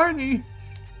 she's horny.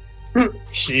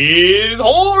 She's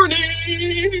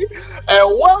horny.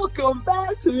 And welcome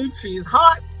back to She's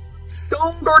Hot,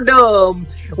 Stoned or Dumb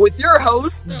with your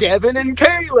hosts, Devin and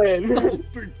Caelin.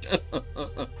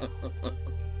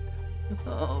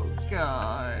 Oh,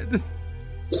 God.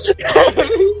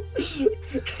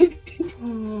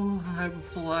 Oh, I'm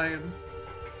flying.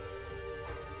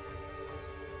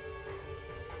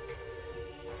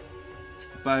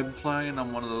 But I'm flying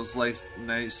on one of those nice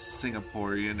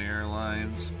Singaporean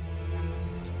airlines.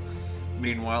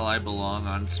 Meanwhile, I belong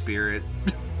on Spirit.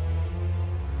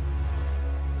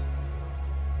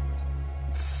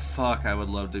 Fuck, I would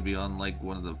love to be on like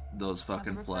one of those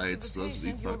fucking flights. Those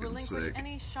would be fucking sick.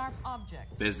 Any sharp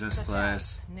objects, Business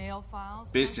class. Nail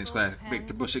files, Business pencils, class. Make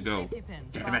the pens, pussy go. safety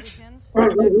pins, Damn bobby it. pins,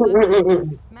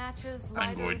 necklace, matches,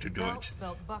 I'm going lighters, to do belt, it.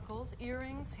 belt buckles,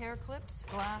 earrings, hair clips,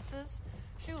 glasses,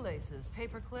 shoelaces,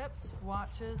 paper clips,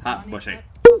 watches, Hot money pussy. clip,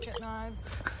 pocket knives,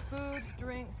 food,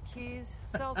 drinks, keys,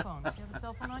 cell phone. You have a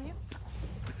cell phone on you?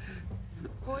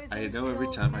 Poisons, I know every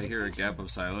pills, time I hear a gap medications. of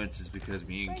silence, it's because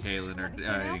me and Right. Caelin are Anything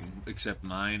else? dying. Except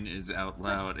mine is out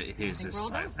loud. His is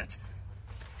silent.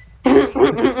 Is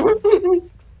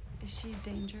she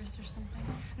dangerous or something?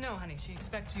 No, honey, she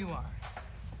expects you are.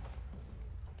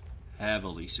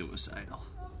 Heavily suicidal.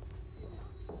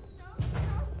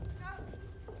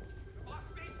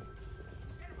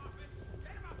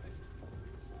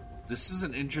 This is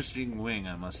an interesting wing,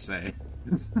 I must say.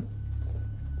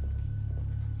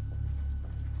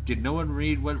 Did no one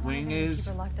read what wing gonna keep is?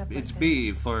 her locked up like It's this.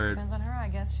 B for Depends on her, I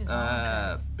guess. She's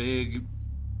voluntary. big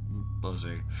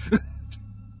pussy.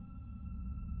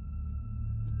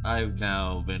 I've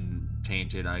now been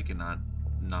tainted. I cannot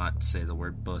not say the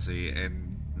word pussy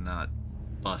and not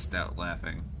bust out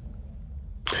laughing.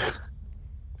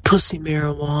 Pussy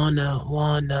marijuana,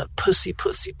 wanna. Pussy,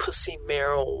 pussy, pussy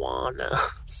marijuana.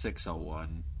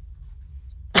 601.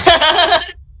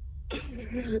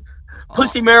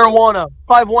 Pussy marijuana.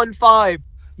 515.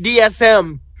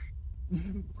 DSM.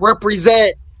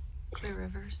 Represent. Clear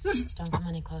Rivers. Don't come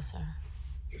any closer.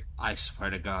 I swear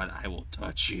to God, I will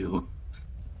touch you.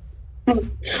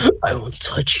 I will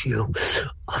touch you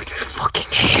on your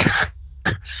fucking hair.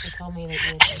 They told me that you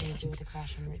had something to do with the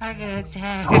crash on Route I'm gonna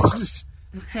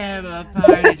 2. tear him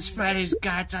apart and spread his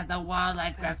guts on the wall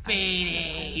like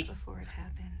graffiti. Before it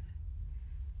happened,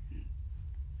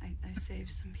 I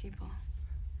saved some people.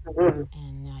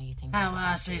 And now you think... How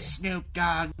else is Snoop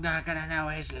Dogg not gonna know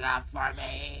his love for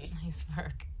me? Nice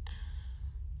work.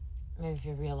 Maybe if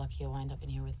you're real lucky, you'll wind up in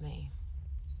here with me.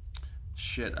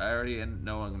 Shit, I already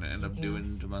know I'm gonna end up doing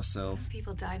to myself.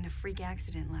 People died in a freak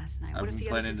accident last night. What I'm if the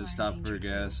planning other to people are in stop for danger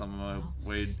gas too? on my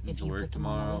way If to you work put them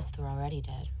on the tomorrow. list, they're already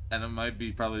dead. And I might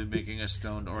be probably making a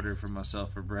stoned order for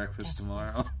myself for breakfast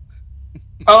tomorrow.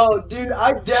 Oh, dude,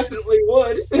 I definitely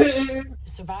would. The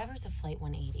survivors of Flight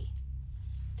 180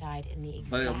 died in the exact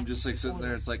But I'm just like sitting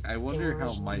there, it's like, I wonder were how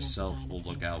originally myself meant to die will in a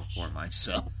look out for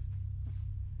myself.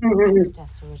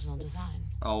 Death's original design.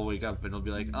 I'll wake up and it'll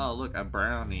be like, oh, look, a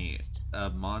brownie,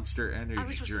 a Monster I was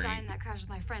Energy supposed to die in drink, that crash with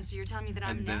my friends, so you're telling me that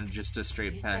I'm and then next? just a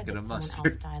straight You said packet that of someone else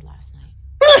mustard. died last night.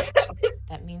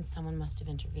 That means someone must have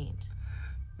intervened.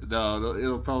 No,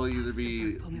 it'll probably either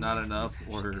be not enough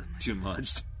or too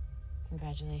much.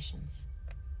 Congratulations.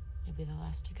 You'll be the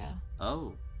last to go.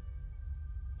 Oh.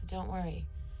 But don't worry.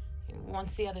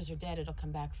 Once the others are dead, it'll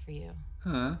come back for you.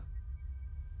 Huh?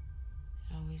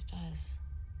 It always does.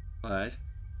 What?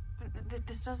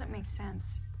 This doesn't make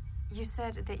sense. You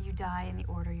said that you die in the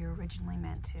order you're originally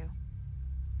meant to.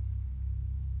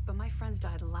 But my friends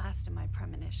died last in my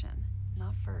premonition,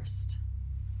 not first.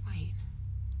 Wait.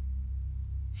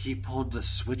 He pulled the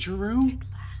switcheroo?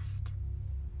 Last.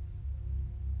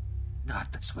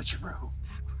 Not the switcheroo.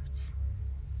 Backwards.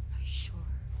 Are you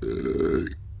sure?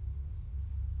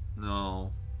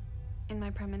 No. In my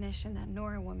premonition, that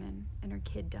Nora woman and her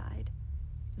kid died.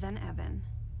 Then Evan.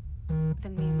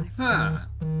 Then me and my Huh.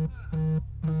 friends.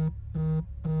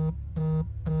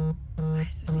 Why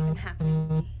is this even happening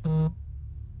to me?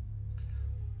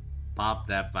 Pop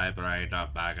that vibrator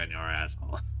back on your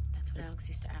asshole. That's what Alex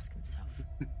used to ask himself.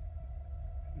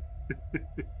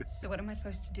 So what am I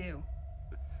supposed to do?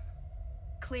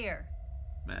 Clear.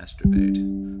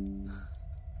 Masturbate.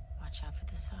 Watch out for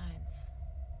the signs.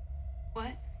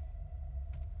 What?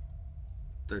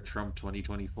 They're Trump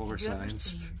 2024 Have you ever signs.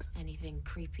 seen anything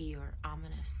creepy or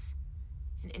ominous?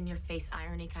 An in-your-face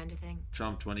irony kind of thing?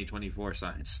 Trump 2024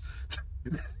 signs.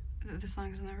 The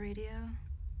songs on the radio?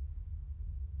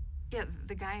 Yeah,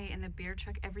 the guy in the beer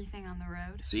truck, everything on the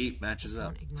road. See, matches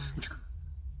up. Don't ignore it.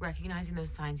 Recognizing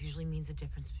those signs usually means a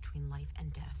difference between life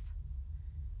and death.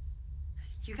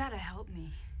 You gotta help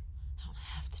me. I don't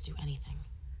have to do anything.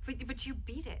 But you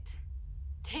beat it.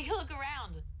 Take a look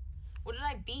around. What did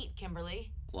I beat,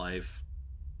 Kimberly? Life.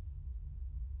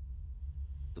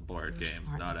 The board You're game,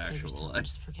 smart, not you'd save actual yourself and life.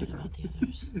 Just forget about the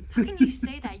others. How can you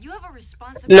say that? You have a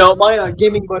responsibility. No, my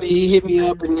gaming buddy, he hit me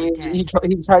up and he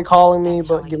tried calling me,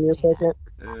 but give me a second.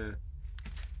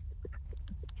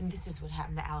 And this is what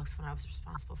happened to Alex when I was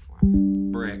responsible for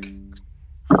him. Brick.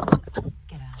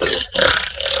 Get out.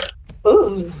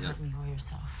 Ooh. You can hurt me or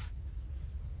yourself.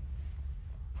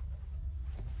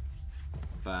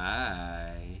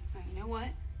 Bye. You know what?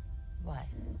 What?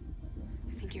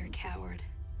 I think you're a coward.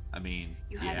 I mean,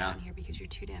 You hide yeah. out in here because you're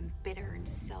too damn bitter and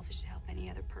selfish to help any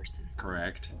other person.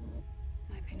 Correct.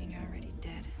 In my opinion, you're already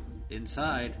dead.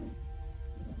 Inside.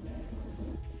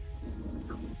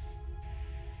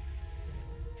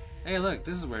 Hey, look,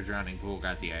 this is where Drowning Pool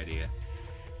got the idea.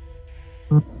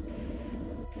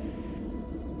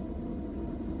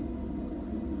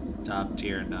 Top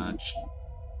tier notch.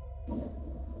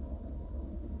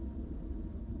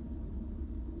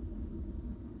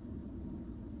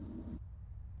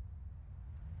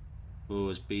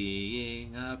 Who's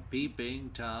being a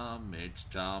peeping Tom? It's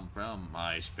Tom from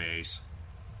MySpace.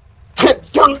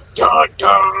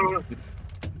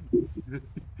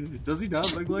 Does he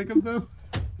not look like him, though?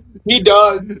 He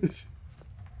does.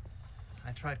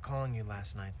 I tried calling you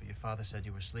last night, but your father said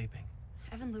you were sleeping.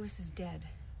 Evan Lewis is dead.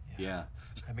 Yeah.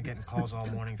 I've been getting calls all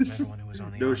morning from everyone who was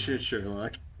on the No island. shit,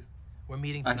 Sherlock. We're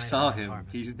meeting I tonight saw at the him.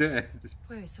 harvest. He's dead.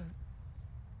 Wait, so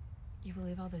you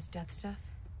believe all this death stuff?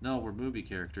 No, we're movie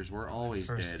characters. We're always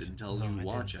First, dead until no, you I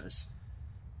watch didn't. us.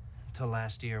 Until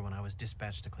last year when I was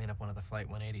dispatched to clean up one of the Flight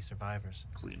 180 survivors.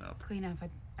 Clean up. Clean up.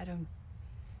 I don't.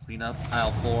 Clean up.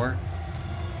 Aisle 4.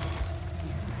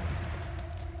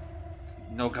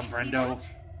 No comprendo.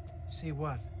 See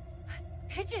what?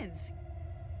 Pigeons.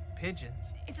 Pigeons?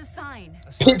 It's a sign.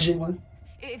 Pigeons.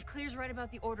 If Clear's right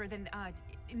about the order, then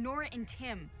Nora and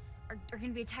Tim are going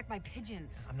to be attacked by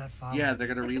pigeons. I'm not following. Yeah, they're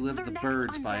gonna relive They're The next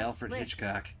Birds on by Death's Alfred list.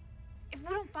 Hitchcock. If we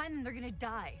don't find them, they're going to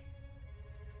die.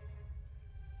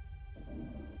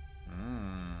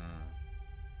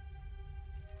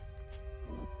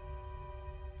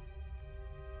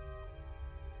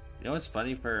 You know what's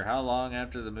funny? For how long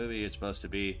after the movie it's supposed to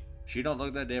be, she don't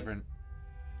look that different.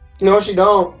 No, she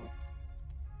don't.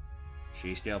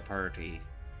 She's still pretty.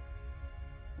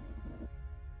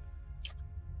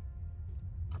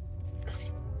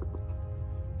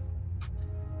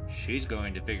 She's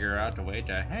going to figure out a way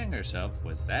to hang herself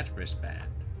with that wristband.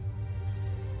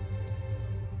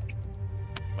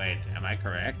 Wait, am I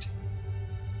correct?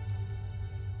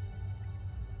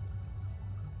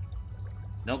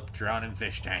 Nope, drowning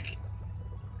fish tank.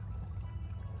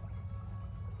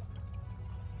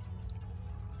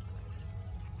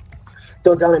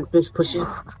 Don't drown in fish pushing.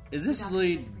 Is this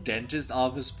the dentist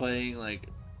office playing like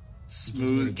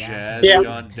smooth jazz Yeah.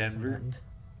 John Denver?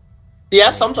 Yeah,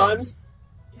 sometimes.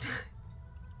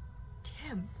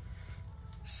 Tim.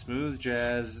 Smooth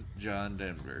jazz John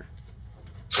Denver.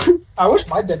 I wish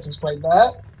my dentist played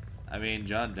that. I mean,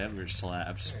 John Denver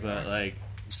slaps, but like.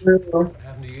 What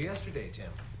happened to you yesterday, Tim?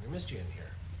 We missed you in here.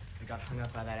 I got hung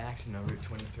up by that accident on Route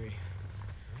 23. Good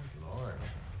Lord.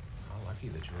 How lucky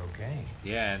that you're okay.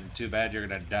 Yeah, and too bad you're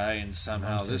gonna die in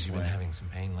somehow Mom says this you've way. been having some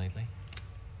pain lately.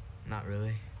 Not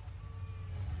really.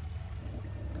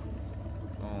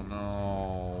 Oh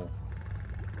no.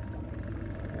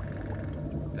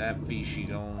 That fishy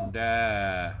gonna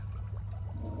die.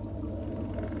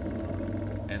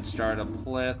 And start a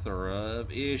plethora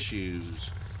of issues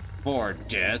for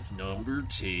death number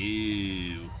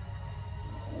 2.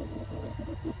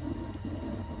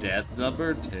 Death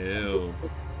number 2.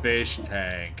 Fish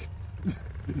tank.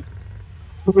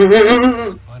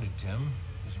 Disappointed, Tim.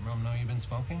 Does your mom know you've been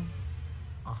smoking?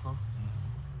 Uh-huh.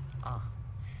 Yeah,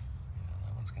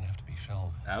 that one's gonna have to be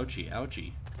filled. Ouchie,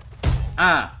 ouchie.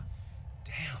 Ah!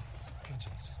 Damn.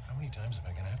 Pigeons. How many times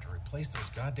am I gonna have to replace those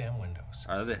goddamn windows?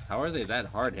 How are they that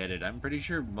hard-headed? I'm pretty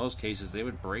sure most cases they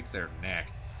would break their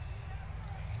neck.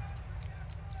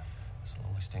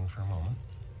 Slowly sting for a moment.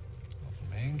 Open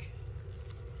big.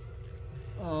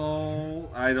 Oh,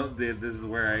 I don't. This is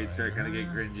where I start kind of get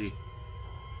cringy.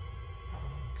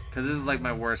 Because this is like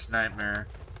my worst nightmare.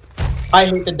 I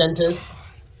hate the dentist.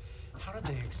 How did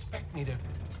they expect me to...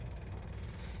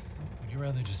 Would you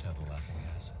rather just have the laughing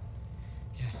gas?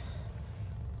 Yeah.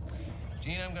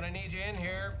 Gene, I'm gonna need you in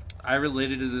here. I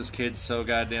related to this kid so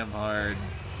goddamn hard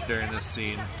during this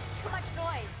scene. There's too much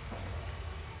noise.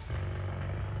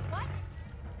 What?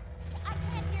 I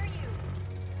can't hear you.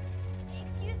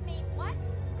 Excuse me, what?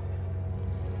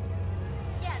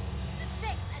 Yes, the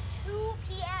 6th at 2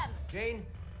 p.m. Jane?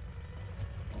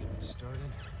 Get me started.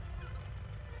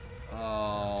 Tim,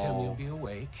 Oh. you'll be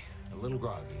awake, a little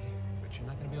groggy, but you're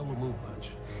not gonna be able to move much.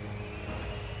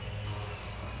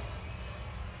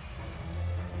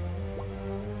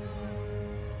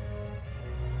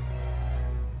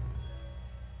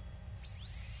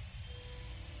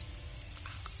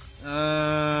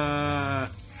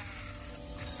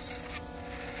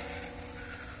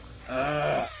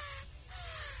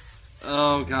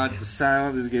 Oh god, the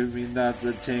sound is giving me not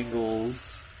the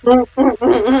tingles. It's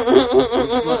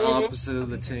the opposite of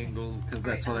the tingles, because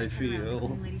that's what I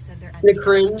feel. The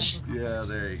cringe. Yeah,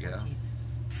 there you go.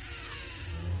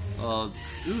 Ooh,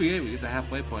 yeah, we get the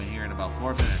halfway point here in about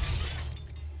 4 minutes.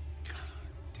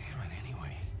 Damn it,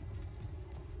 anyway.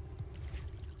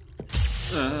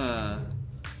 Oh.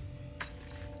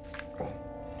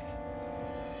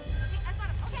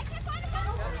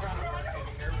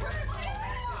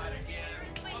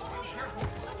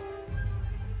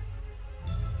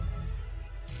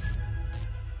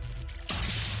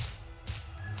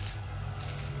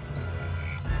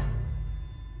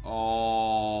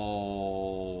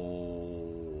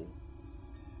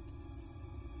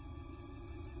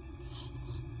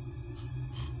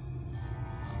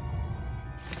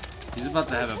 He's about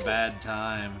to have a bad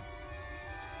time.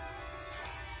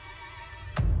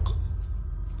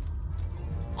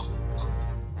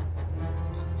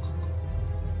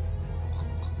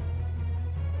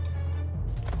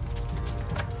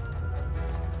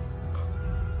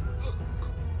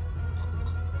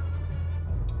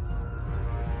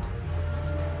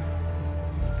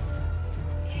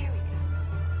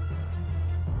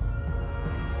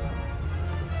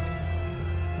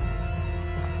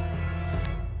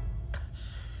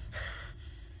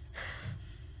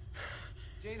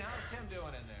 Jane, how's Tim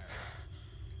doing in there?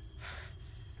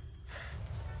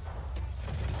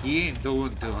 He ain't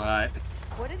doing too hot.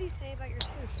 What did he say about your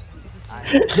tooth?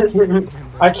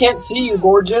 I can't see you,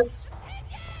 gorgeous.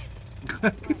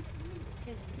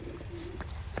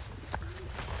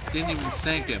 Didn't even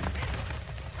thank him.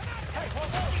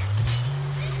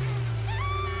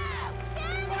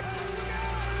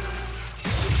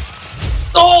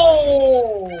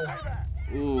 Oh!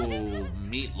 Ooh,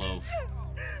 meatloaf.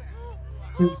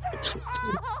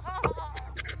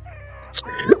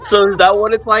 So is that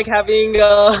what it's like having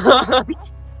And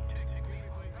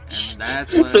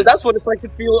that's what so that's what it's like to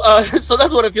feel so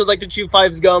that's what it feels like to chew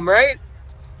Five's gum, right?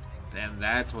 And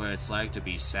that's what it's like to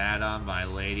be sat on by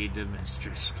Lady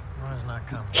Demestress. Ron's not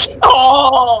coming.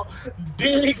 Oh,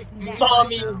 big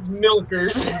mommy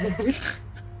milkers.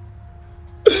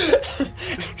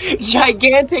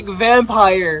 Gigantic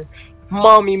vampire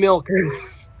mommy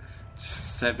milkers.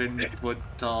 7 foot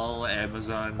tall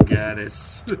Amazon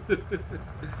goddess. Death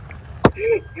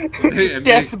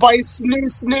by snoo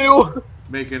snoo.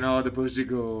 Making all the pussy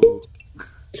go.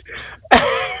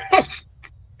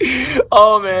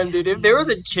 Oh man, dude, if there was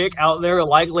a chick out there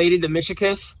like Lady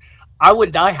Demestress, I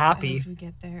would die happy.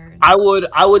 I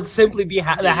would simply be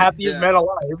the happiest man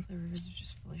alive. The rivers are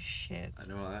just full of shit. I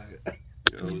know how that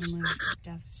Death goes. was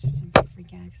just some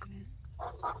freak accident.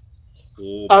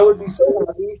 I would be so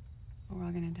happy. We're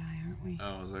all gonna die, aren't we?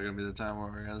 Oh, is there gonna be the time where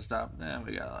we're gonna stop? Nah,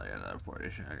 we got like another 40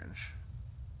 seconds.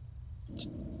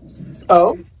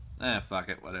 Oh? Fuck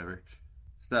it, whatever.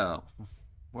 So,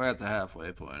 we're at the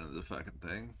halfway point of the fucking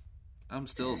thing. I'm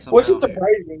still somehow Which is here.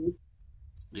 surprising.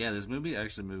 Yeah, this movie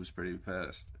actually moves pretty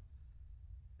fast.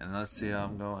 And let's see how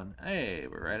I'm going. Hey,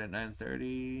 we're right at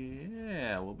 9:30.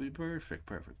 Yeah, we'll be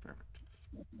perfect. Right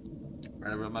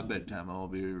around my bedtime, I will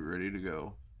be ready to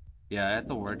go. Yeah, I have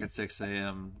to work at 6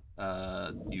 a.m.,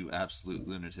 you absolute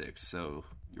lunatics. So,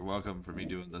 you're welcome for me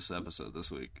doing this episode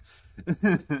this week.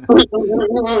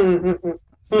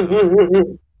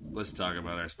 So, let's talk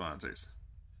about our sponsors.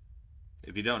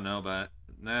 If you don't know about it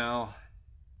now,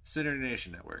 Center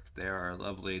Nation Network. They are a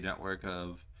lovely network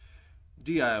of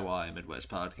DIY Midwest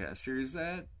podcasters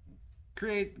that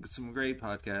create some great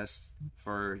podcasts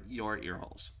for your ear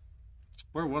holes.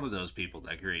 We're one of those people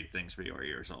that create things for your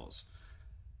ear holes.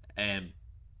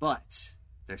 But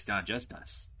there's not just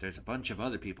us. There's a bunch of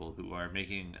other people who are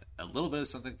making a little bit of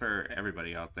something for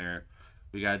everybody out there.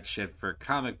 We got shit for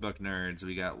comic book nerds.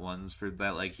 We got ones for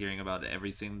that like hearing about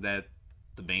everything that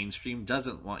the mainstream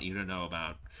doesn't want you to know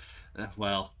about.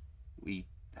 Well, we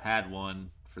had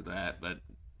one for that, but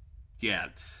yeah,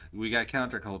 we got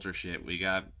counterculture shit. We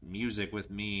got music with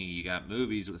me. You got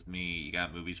movies with me. You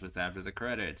got movies with after the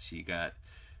credits. You got,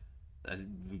 I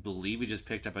believe we just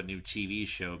picked up a new TV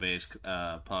show based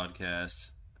podcast.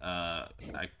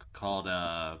 I called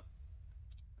At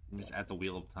the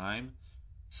Wheel of Time,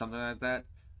 something like that.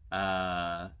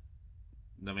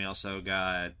 Then we also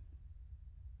got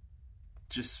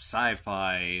just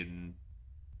sci-fi and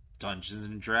Dungeons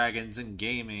and Dragons and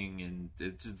gaming, and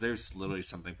there's literally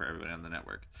something for everybody on the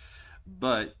network.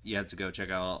 But you have to go check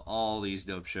out all these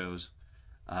dope shows,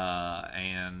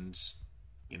 and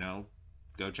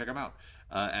go check them out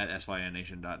at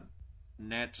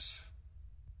synnation.net.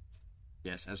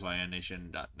 Yes,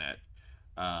 synnation.net.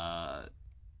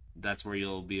 That's where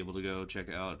you'll be able to go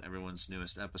check out everyone's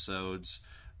newest episodes.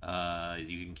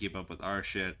 You can keep up with our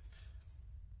shit.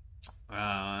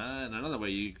 And another way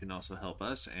you can also help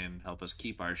us and help us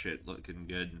keep our shit looking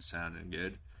good and sounding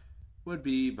good would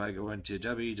be by going to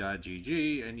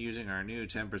w.gg and using our new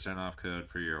 10% off code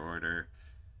for your order,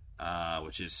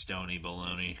 which is Stony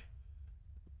Baloney.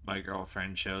 My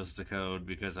girlfriend chose the code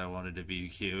because I wanted to be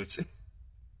cute.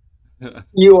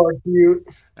 You are cute.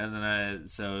 And then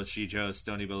so she chose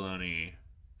Stony Baloney.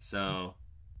 So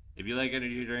if you like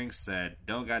energy drinks that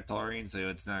don't got taurine, so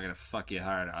it's not gonna fuck you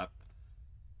hard up,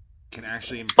 can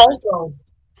actually Also,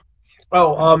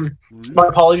 my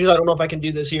apologies. I don't know if I can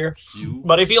do this here,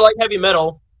 but if you like heavy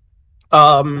metal,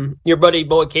 your buddy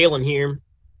Boa Caelin here.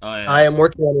 Oh, yeah. I am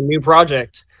working on a new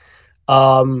project.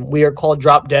 We are called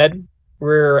Drop Dead.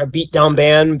 We're a beatdown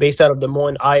band based out of Des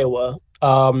Moines, Iowa.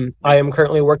 I am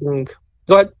currently working.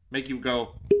 Go ahead. Make you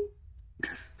go.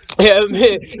 Yeah,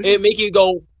 it make you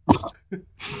go. For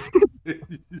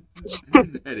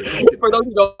those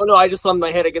who don't know, I just slammed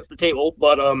my head against the table,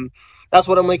 but that's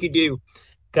what I'm making you do,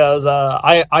 because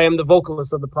I am the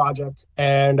vocalist of the project,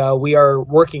 and we are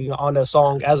working on a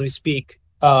song as we speak.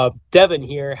 Devin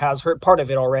here has heard part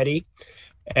of it already,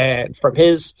 and from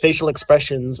his facial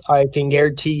expressions, I can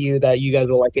guarantee you that you guys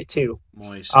will like it too.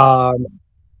 Moist.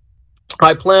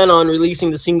 I plan on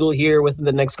releasing the single here within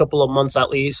the next couple of months at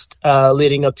least,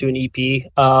 leading up to an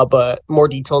EP, but more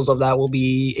details of that will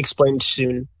be explained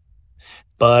soon.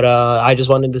 But I just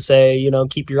wanted to say,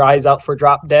 keep your eyes out for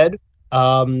Drop Dead.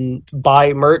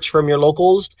 Buy merch from your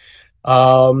locals.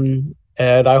 And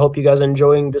I hope you guys are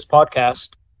enjoying this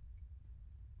podcast.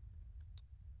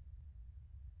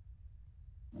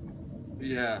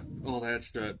 Yeah, all that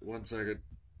shit. 1 second.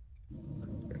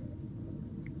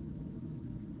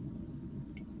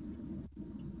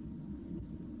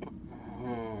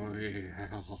 Oh,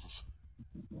 yeah.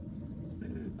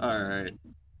 Alright.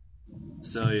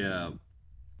 So, yeah.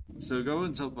 So,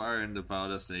 going so far into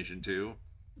Final Destination 2,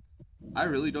 I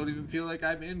really don't even feel like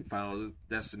I'm in Final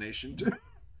Destination 2.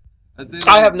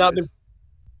 I have not been.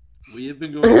 We have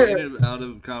been going in and out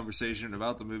of conversation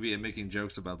about the movie and making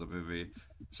jokes about the movie.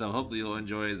 So, hopefully you'll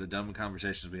enjoy the dumb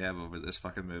conversations we have over this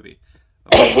fucking movie.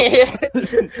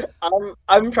 I'm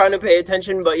trying to pay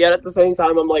attention, but yet at the same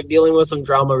time, I'm like dealing with some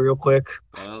drama real quick.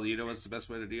 Well, you know what's the best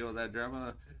way to deal with that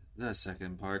drama? The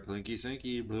second part, Clinky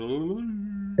Sinky.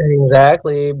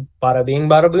 Exactly. Bada bing,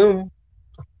 bada boom.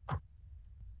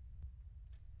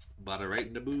 Bada right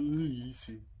in the booze.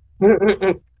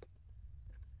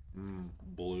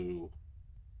 Blue.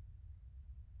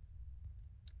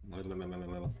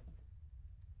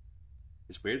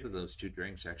 It's weird that those two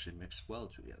drinks actually mix well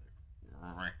together.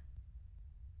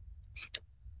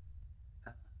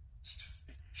 Let's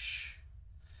finish.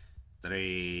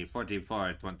 3,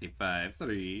 44, 25,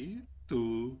 3,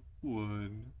 2,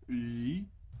 1, E.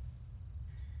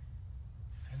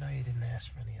 I know you didn't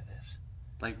ask for any of this.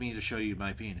 Like me to show you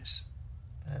my penis.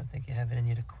 But I don't think you have it in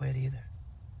you to quit either.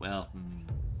 Well,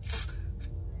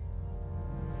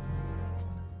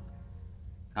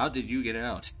 how did you get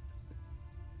out?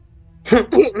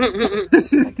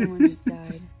 Second one just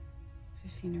died.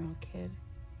 15-year-old kid.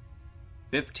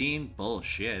 15?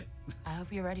 Bullshit. I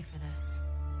hope you're ready for this.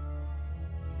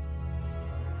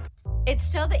 It's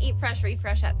still the Eat Fresh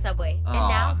refresh at Subway, and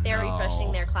now they're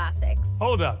refreshing their classics.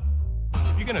 Hold up.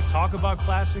 If you're gonna talk about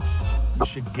classics, you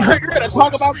should get. You're gonna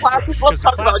talk about classics? Let's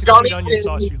talk about Johnny sweet onion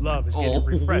sauce you love is getting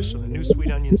refreshed on the new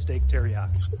sweet onion steak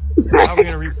teriyaki. How are we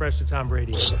gonna refresh the Tom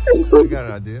Brady? I got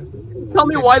an idea. Tell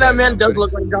me why that man does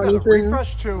look like Johnny Sin.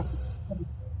 Refresh too.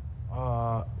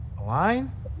 A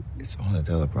line? It's on a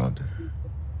teleprompter.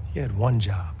 He had one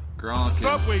job. Gronk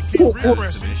Subway keep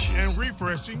refreshing and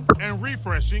refreshing and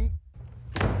refreshing.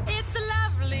 It's a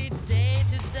lovely day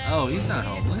today. Oh, he's not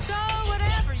homeless. So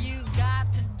whatever you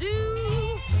got to do,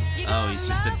 you Oh, he's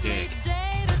just a dick.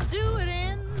 day to do it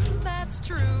in, that's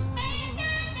true.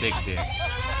 Big dick.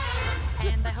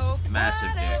 And I hope Massive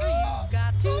whatever dick. you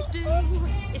got to do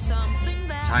is something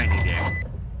that Tiny dick.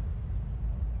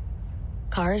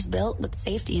 Cars built with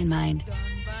safety in mind,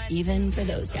 even for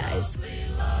those guys.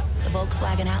 The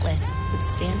Volkswagen Atlas with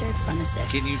standard front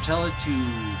assist. Can you tell it to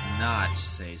not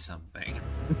say something?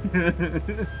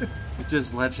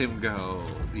 Just let him go.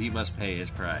 He must pay his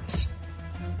price.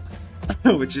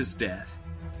 Which is death.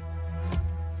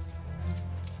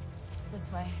 It's this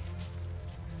way.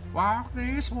 Walk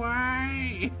this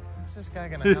way. How's this guy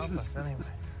gonna help us anyway?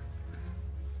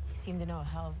 You seem to know a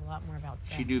hell of a lot more about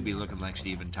death. She do be looking like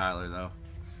Steven Tyler, though.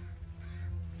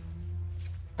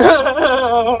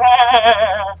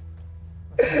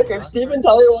 If Steven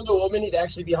Tyler was a woman, he'd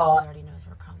actually be hot. Already knows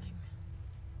we're coming.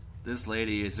 This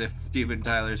lady is if Steven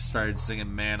Tyler started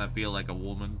singing "Man, I Feel Like a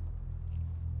Woman."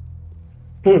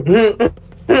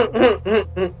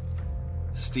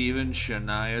 Steven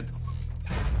Shania.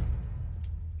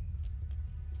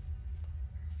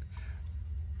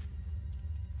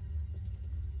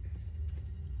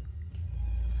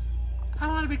 I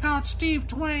want to be called Steve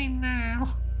Twain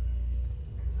now.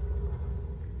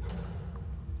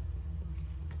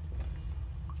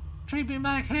 Treat me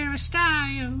like Harry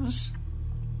Styles.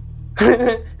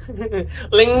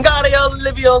 Lingaria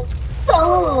Livio.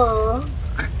 Oh.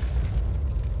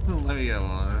 Let me go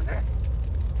on.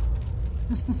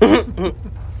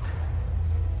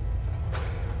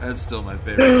 That's still my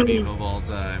favorite meme of all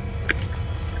time.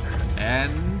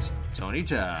 And Tony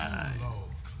time.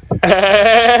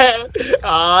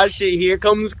 Ah, shit, here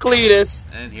comes Cletus.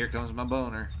 And here comes my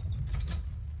boner.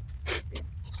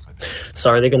 So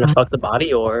are they gonna fuck the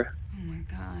body, or? Oh my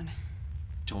god.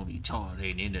 Tony Todd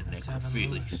ain't into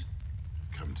necrophilia.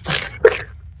 Come to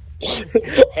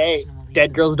Hey,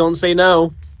 dead girls don't say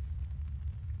no.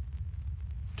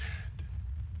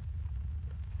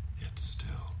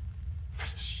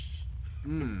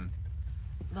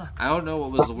 Look, I don't know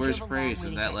what was the worst praise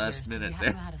in that last minute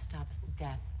there. How to stop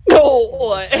death. Oh,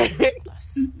 what?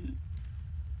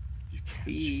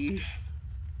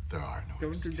 There are no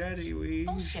Come to daddy, we.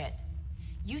 Bullshit.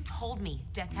 You told me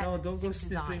death has No, a don't go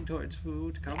distinct sniffing design. towards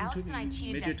food. Come Alex to and I me,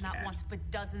 cheated midget death not cat. once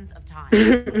but dozens of times.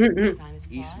 The design is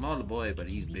He's flawed. small boy, but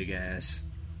he's big ass.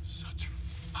 Such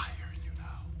fire in you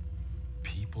now.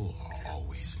 People are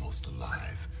always most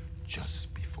alive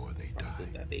just before they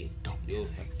die. Don't you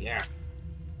think? Yeah.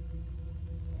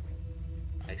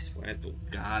 I swear to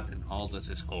God and all that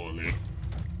is holy.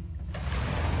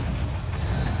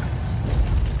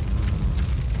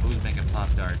 Who's making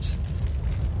Pop-Tarts?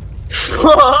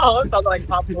 Sounds like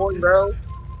popcorn, bro.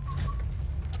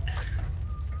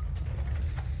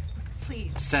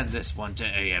 Please. Send this one to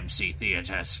AMC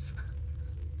Theaters.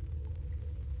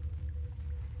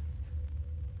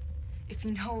 If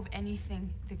you know of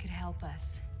anything that could help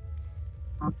us,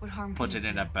 what harm Put can it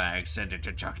in a bag, send it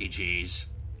to Chuck E. Cheese.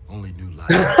 Only new life.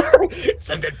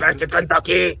 Send it back to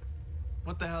Kentucky.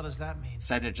 What the hell does that mean?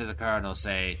 Send it to the Colonel,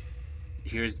 say,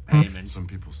 here's the payment. Some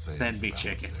people say Send it's me a balance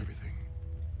chicken. of everything.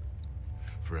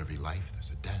 For every life, there's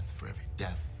a death. For every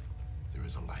death, there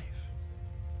is a life.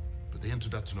 But the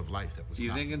introduction of life that was Do you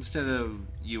not think instead of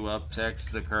you up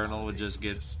text, the Colonel would just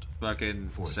get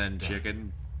fucking send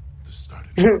chicken? the start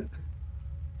of it.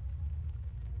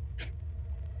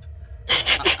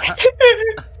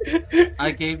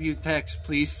 I gave you text,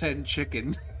 please send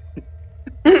chicken.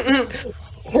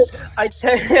 I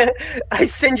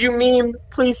send you meme.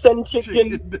 Please send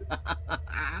chicken.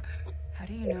 How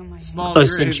do you know my Small I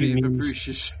sent gravy, you memes.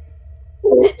 capricious.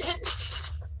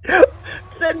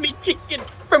 Send me chicken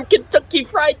from Kentucky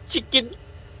Fried Chicken.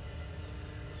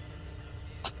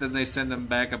 Then they send them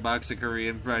back a box of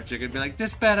Korean fried chicken. Be like,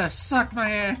 this better suck my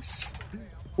ass.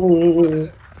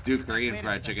 Mm, Dude, Korean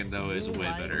fried chicken though is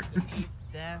way better.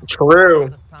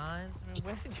 true.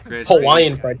 Chris,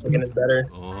 Hawaiian fried chicken is better.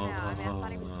 Oh, if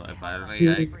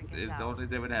only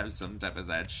they would have some type of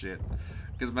that shit.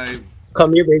 Because my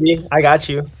Come here, baby. I got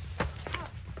you.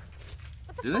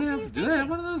 do they have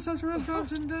one of those types of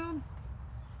restaurants in town?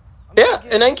 Yeah,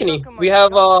 in Ankeny. We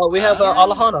have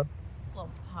Alahana.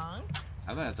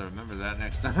 I'm gonna have to remember that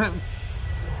next time.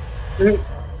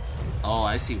 Oh,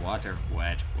 I see water.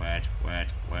 Wet.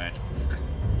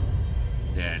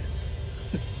 Dead.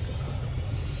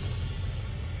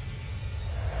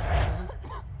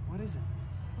 What is it?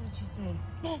 What did you say?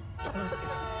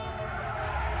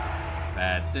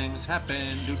 Bad things happen.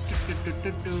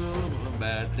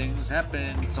 Bad things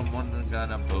happen. Someone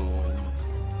gonna boom.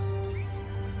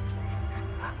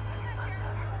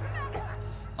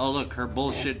 Oh look, her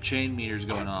bullshit chain meter's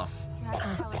going off. You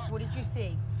have to tell us, what did you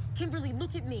see? Kimberly,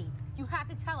 look at me. You have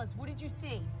to tell us, what did you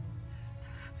see?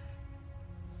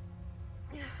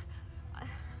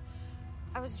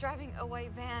 I was driving a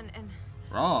white van and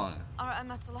Wrong. I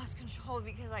must have lost control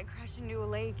because I crashed into a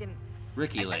lake and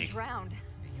Ricky I Lake. drowned.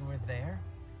 You were there?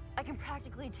 I can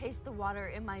practically taste the water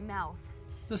in my mouth.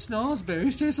 The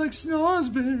snozberries taste like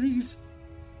snozberries.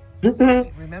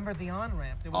 Remember the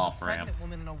on-ramp? There was Off a ramp. pregnant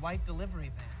woman in a white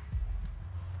delivery van.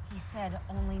 He said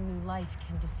only new life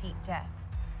can defeat death.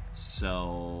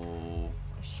 So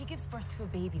If she gives birth to a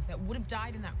baby that would have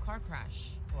died in that car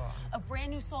crash, a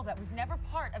brand new soul that was never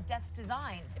part of death's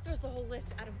design. It throws the whole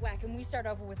list out of whack and we start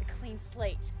over with a clean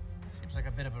slate. Seems like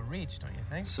a bit of a reach, don't you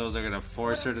think? So they're gonna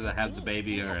force her to have the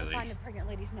baby We have to early. find the pregnant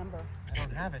lady's number. I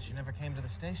don't have it. She never came to the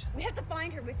station. We have to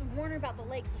find her. We have to warn her about the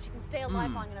lake so she can stay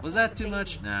alive long enough. Was to have that the too baby.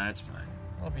 much? Nah, it's fine.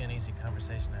 That'll be an easy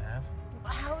conversation to have.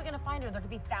 How are we going to find her? There could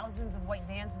be thousands of white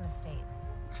vans in the state.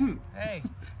 Hey.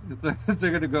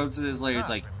 They're gonna go up to this lady. It's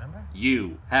like,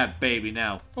 you have baby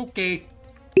now. Okay.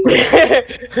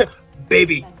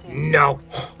 Baby, no.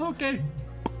 Okay.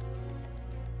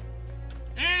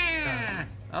 Ah.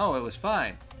 Oh, it was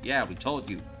fine. Yeah, we told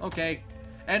you. Okay.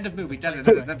 End of movie. Here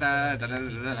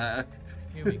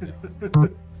we go.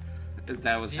 If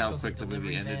that was how Vehicle's quick a the movie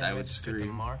delivery ended, van I would registered to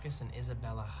scream. Marcus and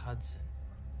Isabella Hudson.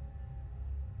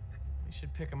 We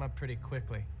should pick them up pretty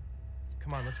quickly.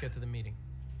 Come on, let's get to the meeting.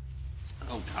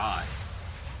 Oh, God.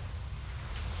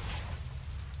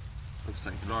 Looks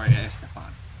like Gloria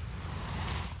Estefan.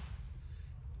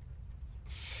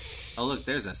 Oh, look,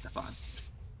 there's Estefan.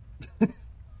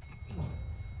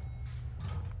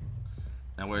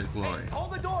 Now, where's Gloria? Hey,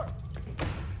 hold the door!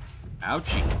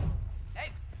 Ouchie.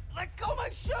 Hey, let go of my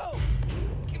shoe!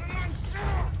 Give me my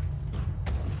shoe!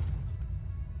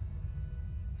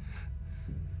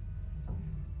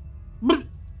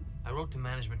 I wrote to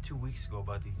management 2 weeks ago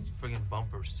about these friggin'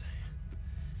 bumpers.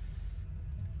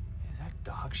 Is that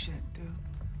dog shit, dude?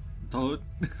 Dude.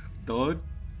 Dude.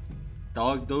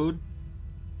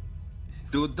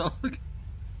 Dog.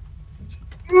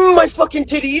 My fucking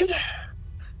titties.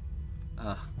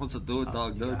 What's a dude,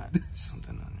 dog, dude?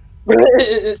 Something on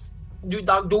Do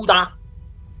dog.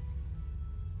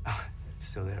 It's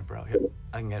still there, bro. Here,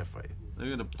 I can get it for you. They're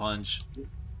gonna punch.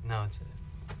 No, it's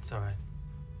alright.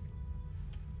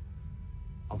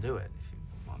 I'll do it if you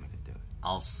want me to do it.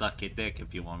 I'll suck your dick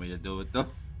if you want me to do it, though.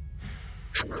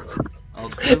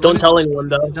 Don't tell anyone,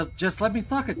 though. Just let me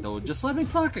fuck it, though. Just let me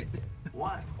fuck it.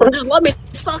 What? Just let me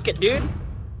suck it, dude.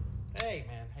 Hey,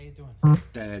 man, how you doing?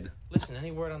 Dead. Listen,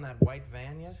 any word on that white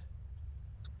van yet?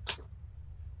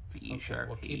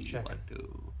 Well, keep checking.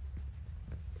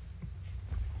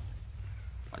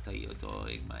 What are you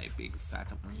doing, my big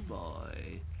fat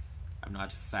boy? I'm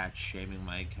not fat shaming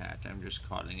my cat. I'm just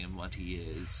calling him what he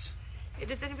is. Hey,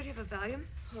 does anybody have a Valium?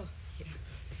 Oh, yeah.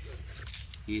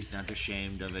 He's not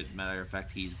ashamed of it. Matter of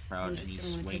fact, he's proud and he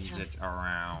swings it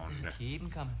around. Keep 'em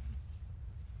coming.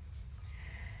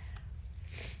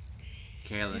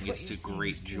 Caelin gets the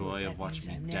great joy of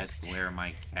watching me death glare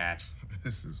my cat.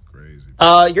 This is crazy.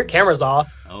 Your camera's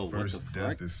off. Oh, First what the death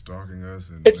fuck? is stalking us,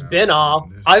 and It's now been off.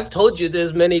 this. I've told you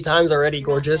this many times already,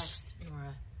 gorgeous.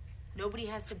 Nora. Nobody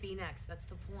has to be next. That's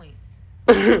the point.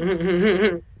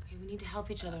 We need to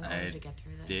help each other in order to get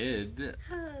through this. Did. This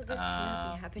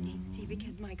cannot be happening. See,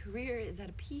 because my career is at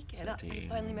a peak, and I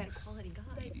finally met a quality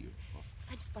guy.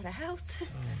 I just bought a house. So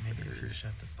maybe if you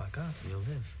shut the fuck up, you'll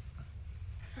live.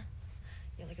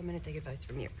 Yeah, like I'm gonna take advice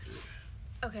from you.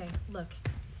 Okay, look.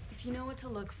 If you know what to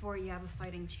look for, you have a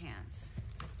fighting chance.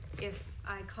 If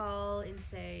I call and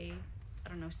say, I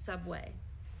don't know, Subway,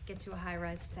 get to a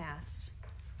high-rise fast.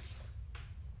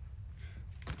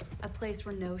 A place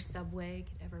where no subway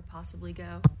could ever possibly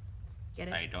go. Get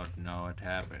it? I don't know what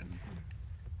happened.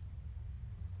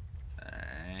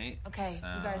 Alright. Okay,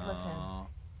 you guys listen.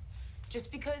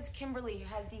 Just because Kimberly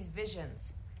has these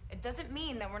visions, it doesn't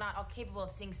mean that we're not all capable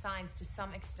of seeing signs to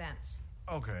some extent.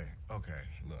 Okay,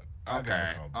 look. I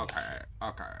gotta call bullshit.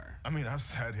 Okay. I mean, I've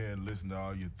sat here and listened to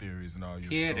all your theories and all your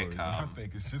Here they stories, and I come.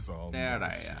 think it's just all There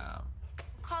bullshit. I am.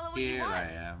 Call it what you Here want. I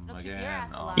am Don't keep your again.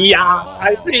 ass alive. Yeah,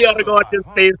 I see you to go at his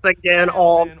face again.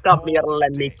 Oh, come here,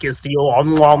 let me kiss you. Oh,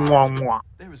 mwah, mwah, mwah.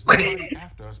 There is nobody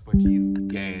after us but you.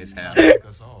 Gay as hell. Make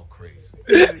us all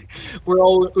crazy.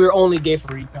 We're only gay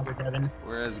for each other, Devin.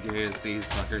 We're as gay as these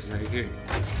fuckers right here.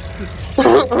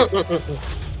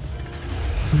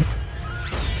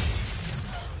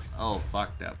 Oh,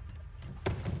 fucked up.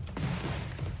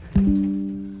 Should've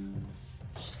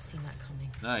seen that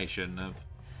coming. No, you shouldn't have.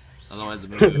 Otherwise, the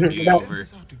movie would be over.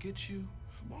 It's out to get you.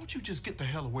 Why don't you just get the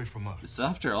hell away from us? It's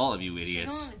after all of you No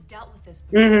idiots. one has dealt with this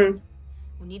before.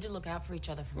 We need to look out for each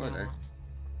other from now Order. on.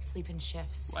 Sleep in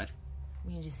shifts. What?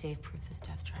 We need to save-proof this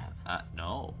death trap.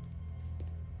 No.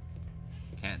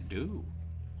 Can't do.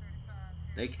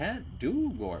 They can't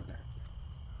do, Gordon.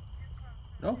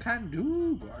 No can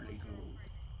do, Gordon.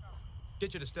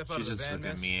 Get you to step out She's of the just van, looking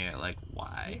at miss. me like, Are you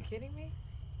why? kidding me?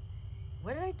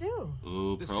 What did I do?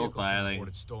 Ooh, This vehicle's been profiling.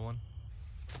 reported stolen.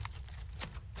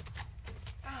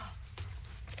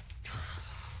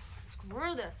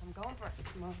 Screw this. I'm going for a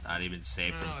smoke. Not even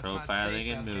safe from No, it's not profiling safe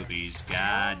in out there. movies.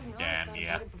 God No, damn it's ya.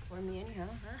 gotta put it before me anyhow,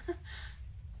 huh?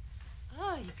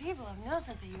 Oh, you people have no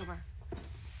sense of humor. Oh,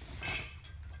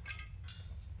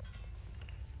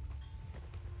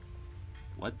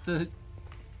 What the?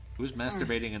 Who's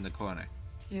masturbating in the corner?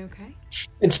 You okay?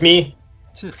 It's me.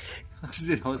 I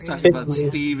was talking about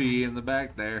Stevie in the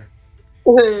back there.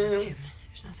 Tim,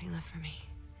 there's nothing left for me.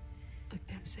 Look,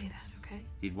 Tim, say that, okay?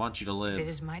 He'd want you to If it live.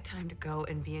 is my time to go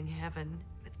and be in heaven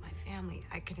with my family,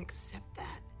 I can accept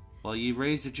that. Well, you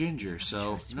raised a ginger,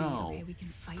 so Trust me, no. okay? We can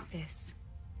fight this.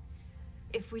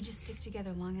 If we just stick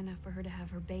together long enough for her to have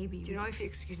her baby. Do you know, if you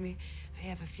excuse me, I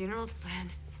have a funeral to plan.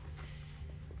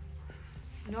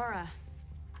 Nora.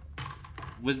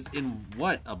 within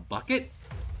what? A bucket?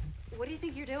 What do you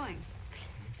think you're doing?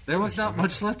 There was not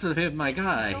much left of him, my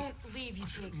guy. Don't leave, you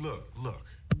take. Look.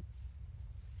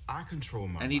 I control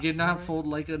my. And he did not fold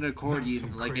like an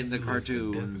accordion like in the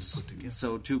cartoons.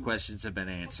 So 2 questions have been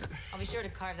answered. I'll be sure to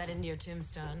carve that into your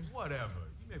tombstone. Whatever.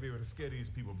 You may be able to scare these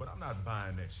people, but I'm not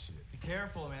buying that shit. Be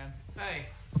careful, man. Hey.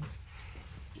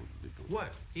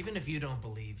 What? Even if you don't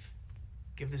believe,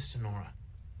 give this to Nora.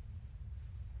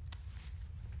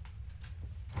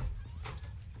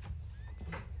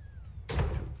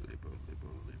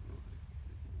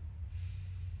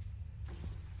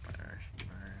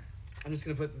 I'm just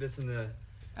gonna put this in the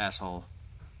asshole.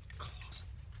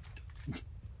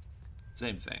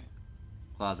 Same thing.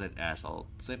 Closet, asshole.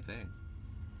 Same thing.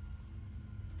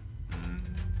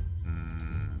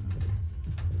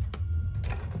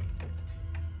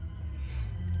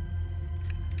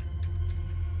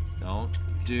 Don't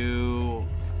do.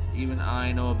 Even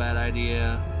I know a bad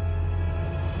idea.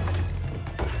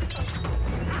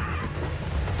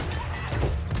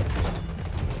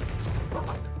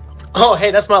 Oh,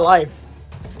 hey, that's my life.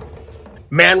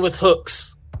 Man with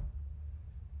hooks.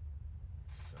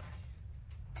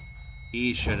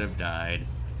 He should have died.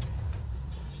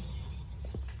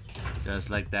 Just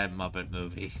like that Muppet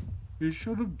movie. He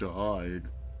should have died.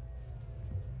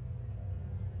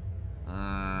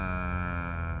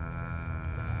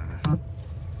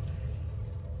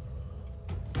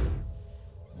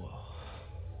 Whoa.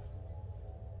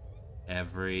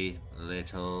 Every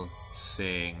little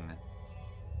thing.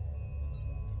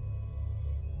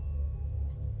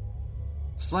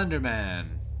 Slender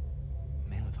Man.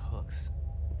 Man with hooks.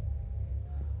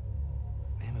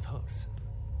 Man with hooks.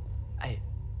 I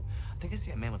think I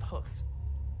see a man with hooks.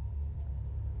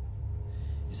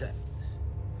 Is that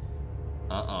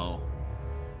Uh-oh.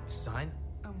 a sign?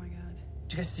 Oh my god.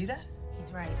 Did you guys see that?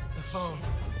 He's right. The phone.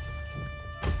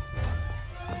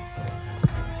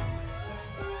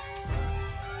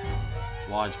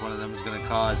 Watch, one of them is gonna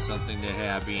cause something to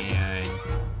happen.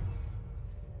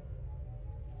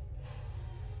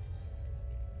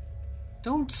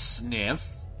 Don't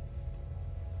sniff.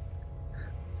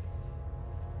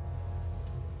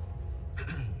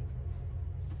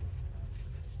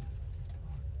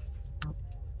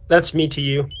 That's me to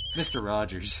you. Mr.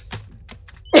 Rogers.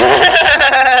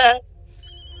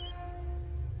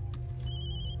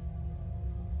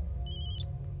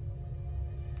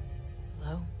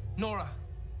 Hello? Nora.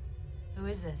 Who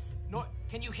is this? Nora,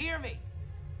 can you hear me?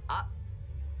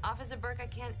 Officer Burke, I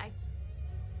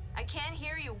can't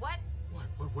hear you. What?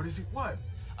 What is it? What?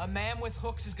 A man with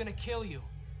hooks is gonna kill you.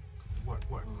 What?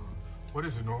 What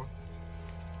is it, Nora?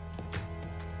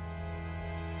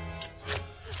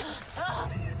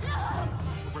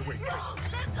 Wait.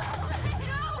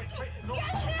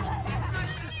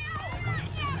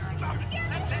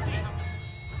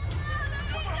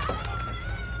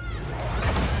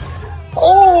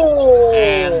 Oh!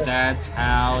 And that's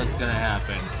how it's gonna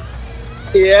happen.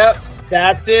 Yep,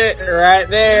 that's it right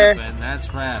there. Yep, and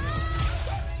that's Raps.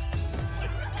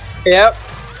 Yep.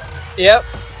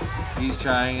 He's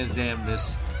trying his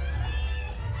damnedest.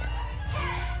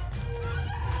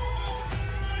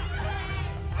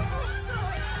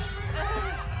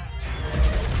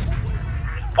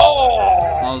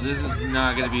 Oh, this is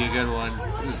not gonna be a good one.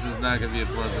 This is not gonna be a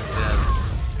pleasant death.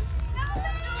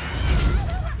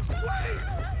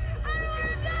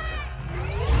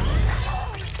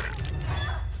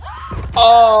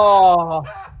 Oh.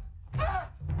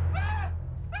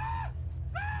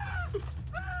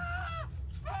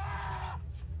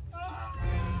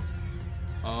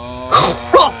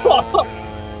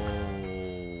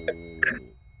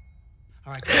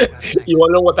 All right, you want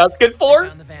to know what that's good for?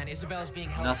 the van. Isabella's being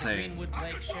held Nothing. at the Greenwood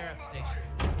Lake Sheriff's Station.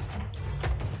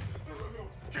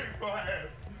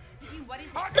 Eugene, what is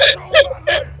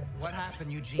it? What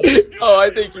happened, Eugene? Oh,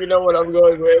 I think you know what I'm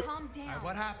going with. Calm down. All right,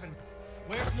 what happened?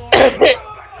 Where's Nora?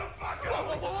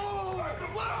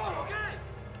 Whoa. Okay.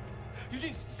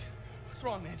 Eugene, what's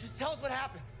wrong, man? Just tell us what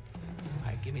happened. All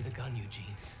right, give me the gun,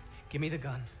 Eugene. Give me the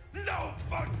gun. No,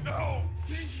 fuck no!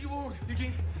 Eugene,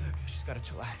 you just gotta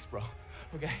chillax, bro.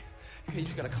 Okay, you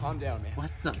just gotta calm down, man. What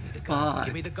the Give me the fuck? gun.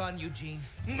 Give me the gun, Eugene.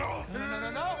 No!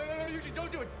 No, Eugene, don't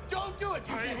do it. Don't do it,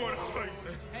 I Eugene. ain't going to place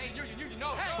it. Hey, Eugene, no.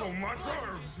 Hey. On my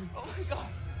terms. Oh my God.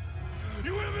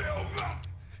 You hear me, old man?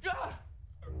 Ah!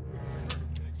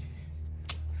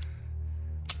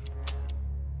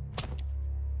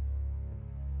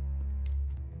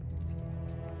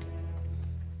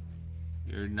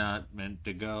 You're not meant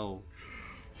to go.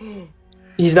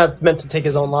 He's not meant to take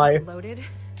his own life. Loaded?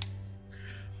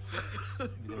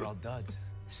 They're all duds.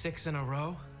 6 in a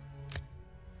row?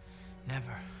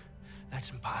 Never. That's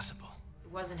impossible.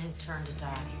 It wasn't his turn to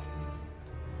die.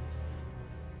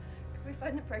 Can we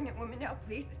find the pregnant woman now,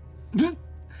 please?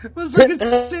 It was like a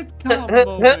sitcom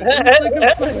moment. It was like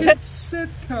a fucking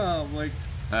sitcom. Like,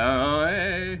 oh,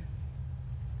 hey.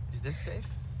 Is this safe,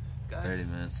 guys? 30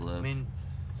 minutes left. I mean,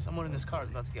 someone in this car is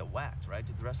about to get whacked, right?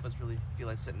 Did the rest of us really feel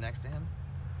like sitting next to him?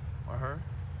 Or her?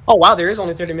 Oh, wow, there is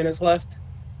only 30 minutes left.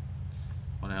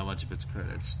 Wonder how much of it's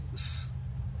credits.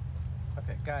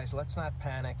 Okay, guys, let's not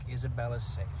panic. Isabella's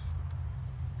safe.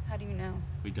 How do you know?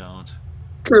 We don't.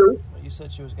 True. Well, you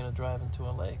said she was going to drive into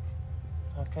a lake.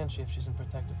 How can she if she's in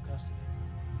protective custody?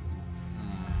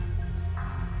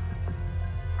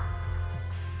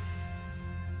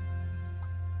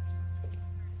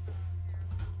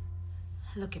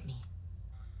 Look at me.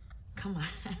 Come on.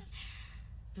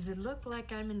 Does it look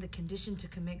like I'm in the condition to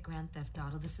commit grand theft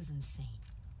auto? This is insane.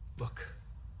 Look,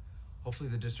 hopefully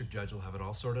the district judge will have it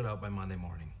all sorted out by Monday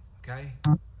morning, okay?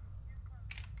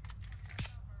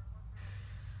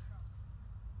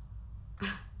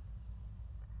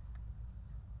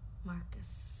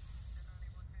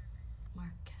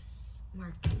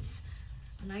 Marcus.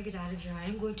 When I get out of here, I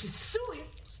am going to sue him.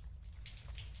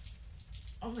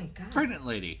 Oh my God. Pregnant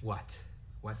lady. What?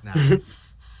 What now?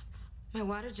 My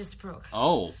water just broke.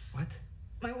 Oh. What?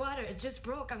 My water, it just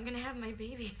broke. I'm gonna have my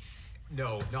baby.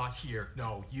 No, not here.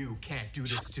 No, you can't do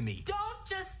this to me. Don't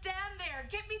just stand there.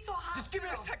 Get me to a hospital. Just give me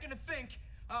a second to think.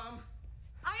 I am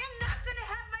not gonna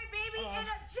have my baby in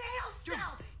a jail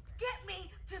cell. Get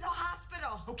me to the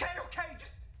hospital. Okay,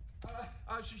 just...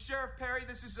 Sheriff Perry,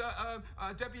 this is,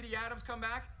 Deputy Adams, come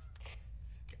back.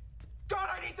 God,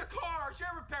 I need the car!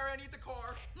 Sheriff Perry, I need the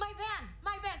car! My van!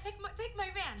 Take my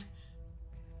van!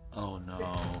 Oh,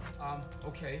 no.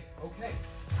 Okay.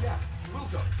 Yeah, we'll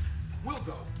go.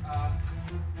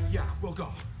 Yeah, we'll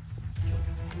go.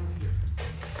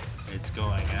 It's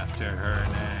going after her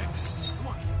next. Come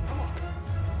on.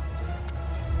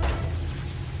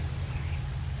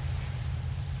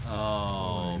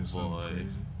 Oh, boy. Crazy.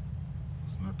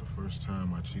 It's not the first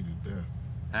time I cheated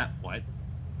death. What?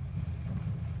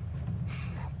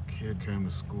 Kid came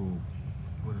to school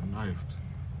with a knife,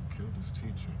 killed his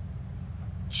teacher.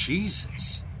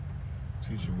 Jesus.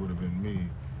 Teacher would have been me.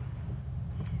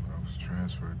 I was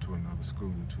transferred to another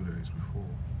school 2 days before.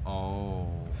 Oh.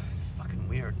 It's fucking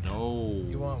weird. No.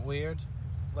 You want weird?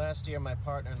 Last year, my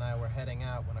partner and I were heading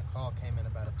out when a call came in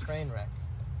about a train wreck.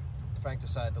 Frank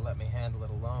decided to let me handle it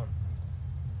alone.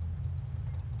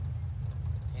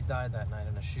 He died that night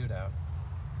in a shootout.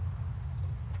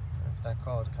 If that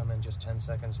call had come in just 10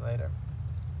 seconds later,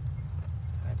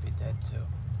 I'd be dead too.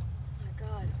 Oh my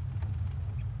God.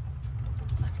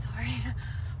 I'm sorry.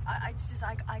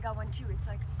 I got one too. It's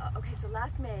like, okay, so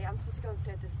last May, I'm supposed to go and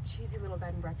stay at this cheesy little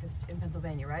bed and breakfast in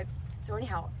Pennsylvania, right? So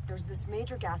anyhow, there's this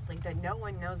major gas leak that no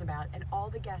one knows about, and all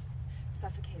the guests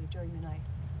suffocated during the night.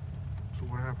 So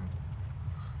what happened?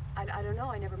 I don't know.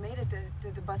 I never made it.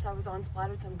 The bus I was on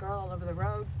splattered some girl all over the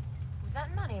road. Was that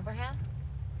Mount Abraham?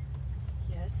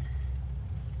 Yes.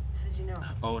 How did you know?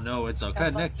 Oh no, it's all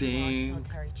That bus connecting. killed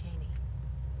Terry Chaney.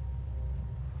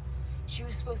 She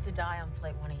was supposed to die on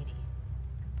flight 180.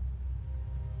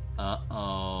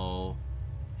 Uh-oh.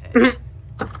 Hey,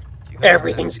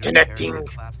 Everything's connecting.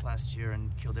 Collapsed last year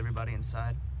and killed everybody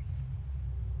inside.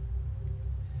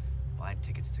 Buy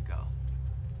tickets to go.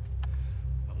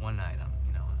 But one night, I'm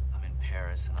in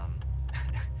Paris and I'm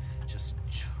just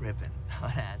tripping on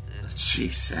acid.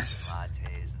 Jesus.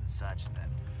 Lattes and such, and then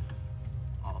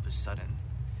all of a sudden,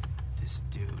 this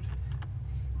dude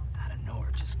out of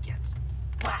nowhere just gets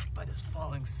whacked by this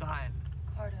falling sign.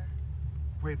 Carter.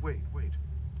 Wait.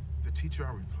 The teacher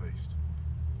I replaced,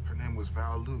 her name was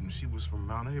Val Luton. She was from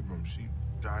Mount Abraham. She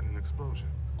died in an explosion.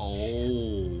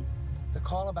 Oh. The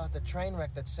call about the train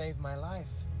wreck that saved my life.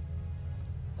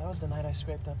 That was the night I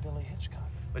scraped up Billy Hitchcock.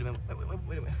 Wait a minute.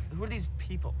 Who are these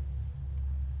people?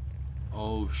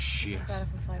 Oh, shit. I got it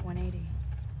for flight 180.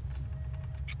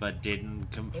 But didn't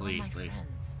They were my completely.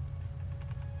 friends.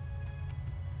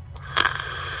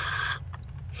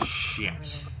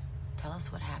 Shit. Tell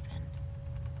us what happened.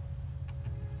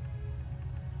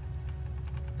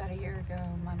 About a year ago,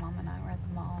 my mom and I were at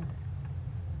the mall.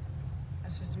 I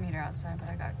was supposed to meet her outside, but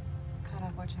I got caught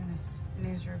up watching this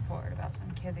news report about some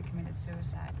kid that committed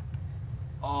suicide.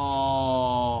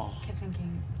 Oh. I kept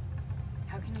thinking,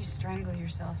 how can you strangle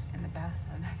yourself in the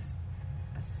bathtub? That's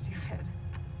stupid.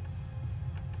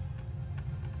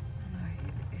 I don't know,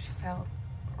 it felt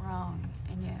wrong,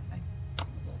 and yet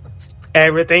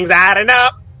Everything's adding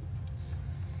up.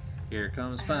 Here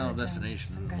comes I Final heard,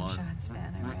 Destination some 1. gunshots, and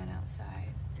I ran outside.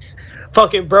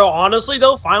 Fucking bro, honestly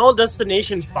though, Final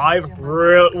Destination 5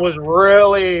 was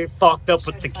really fucked up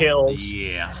with the kills.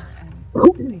 Yeah.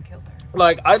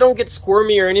 Like, I don't get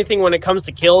squirmy or anything when it comes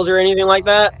to kills or anything like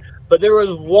that, but there was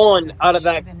one out of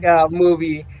that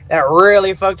movie that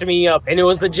really fucked me up, and it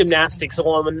was the gymnastics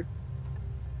woman.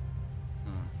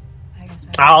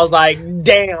 I was like,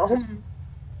 damn.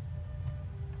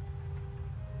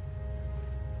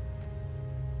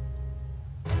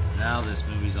 Now this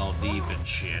movie's all deep and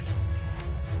shit.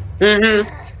 Mm-hmm.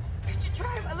 Could you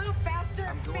drive a little faster,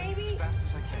 I'm going baby? as fast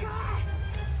as I can.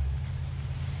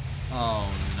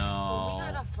 Oh When we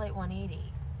got no. off Flight 180,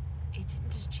 it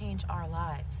didn't just change our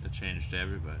lives. It changed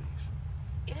everybody's.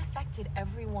 It affected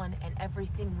everyone and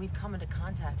everything we've come into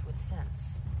contact with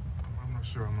since. I'm not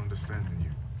sure I'm understanding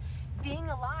you. Being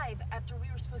alive after we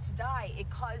were supposed to die, it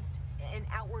caused an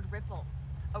outward ripple,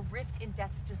 a rift in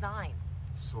death's design.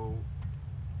 So,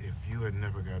 if you had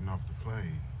never gotten off the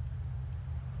plane,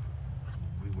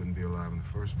 we wouldn't be alive in the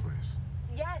first place.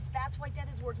 Yes, that's why death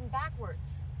is working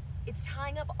backwards. It's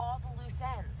tying up all the loose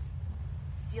ends,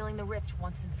 sealing the rift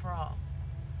once and for all.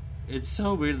 It's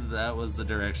so weird that was the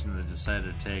direction they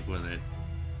decided to take with it.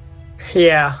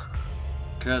 Yeah.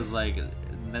 Because, like,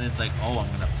 then it's like, oh,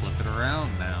 I'm gonna flip it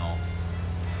around now.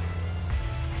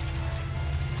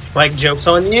 Like, joke's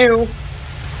on you.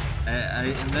 And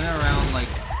then around, like,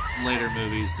 later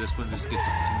movies, this one just gets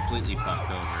completely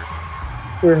fucked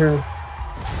over. Mm-hmm.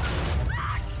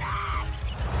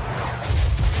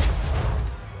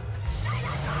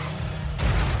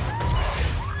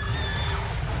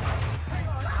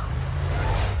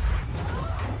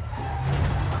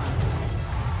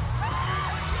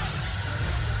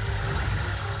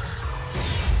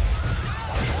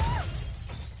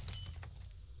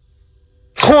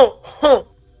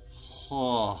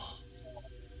 Oh.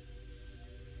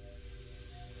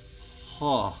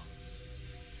 Oh.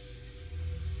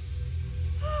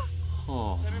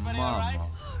 Oh, mama.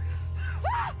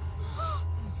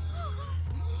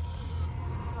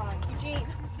 Eugene,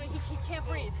 he can't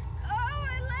breathe. Oh,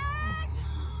 my leg!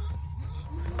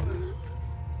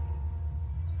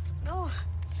 No,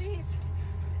 please.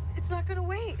 It's not gonna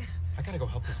wait. I gotta go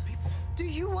help those people. Do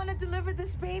you want to deliver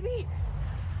this baby?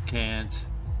 Can't.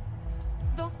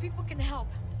 Those people can help.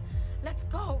 Let's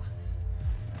go.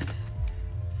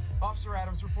 Officer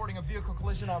Adams reporting a vehicle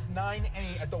collision off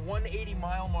 9A at the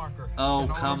 180-mile marker. Oh,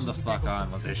 come the fuck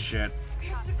on with this shit. We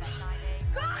have to...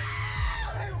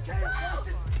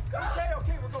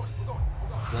 Okay, we're going.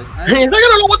 Like, He's like, I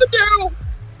don't know what to do!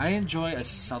 I enjoy a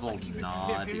subtle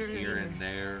nod here and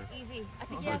there. Easy. I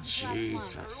think But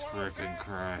Jesus freaking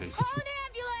Christ. Call an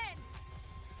ambulance!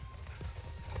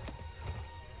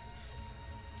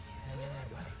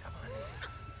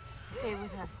 Stay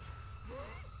with us.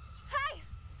 Hey!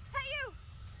 Hey, you!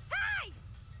 Hey!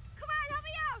 Come on, help me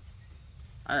out!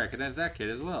 I recognize that kid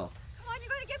as well. Come on, you're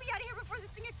gonna get me out of here before this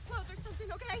thing explodes or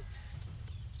something, okay?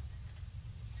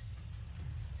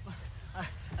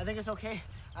 I think it's okay.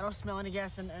 I don't smell any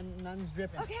gas and none's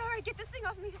dripping. Okay, all right, get this thing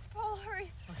off me. Just Paul,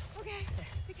 hurry. Okay,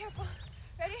 be careful.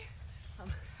 Ready?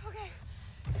 Okay.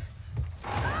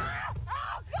 Ah!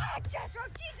 Oh, God, Jethro!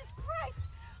 Jesus Christ!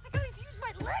 I gotta use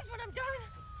my legs when I'm done.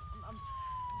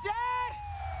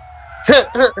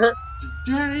 Dad!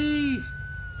 Daddy!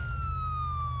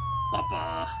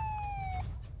 Papa.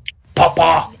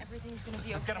 Papa. Everything's gonna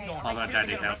be Let's get him okay. going. Papa,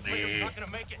 Daddy, help me. He's not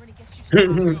gonna make it.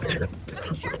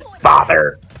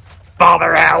 Father.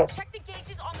 Father out. Check the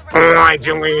gauges on the Alright,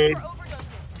 Julie.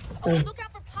 Oh, look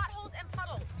out for potholes and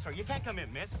puddles. Sorry, you can't come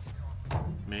in, miss.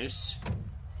 Miss?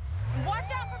 Watch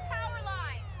out for power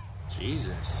lines.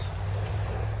 Jesus.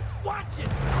 Watch it!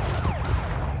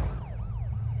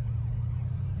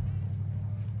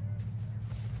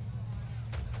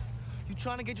 You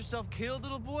trying to get yourself killed,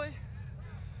 little boy?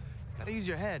 Gotta use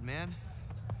your head, man.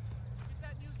 Get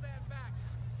that news van back.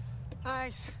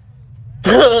 Thanks.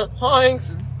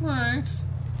 Thanks. Thanks.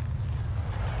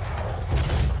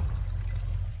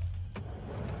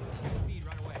 Speed,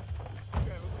 run away.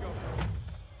 Okay, let's go.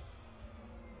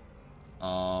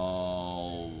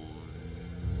 Oh.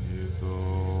 No.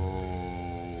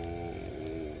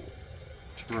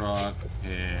 Truck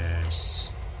piss.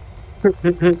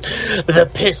 The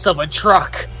piss of a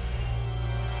truck.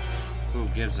 Who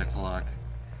gives a clock?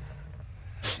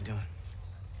 What's she doing?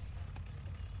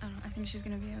 I think she's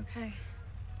gonna be okay.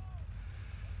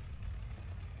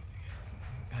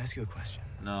 Can I ask you a question?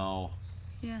 No.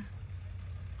 Yeah.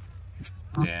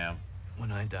 Damn.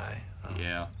 When I die,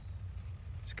 Yeah.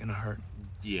 it's gonna hurt.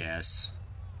 Yes.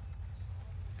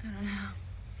 I don't know.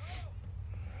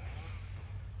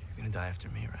 You're gonna die after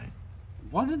me, right?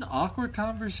 What an awkward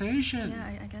conversation.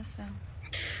 Yeah, I guess so.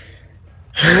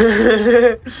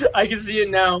 I can see it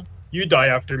now. You die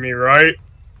after me, right?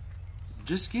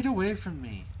 Just get away from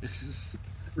me.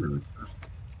 And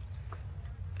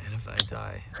if I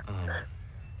die,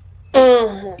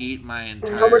 Eat my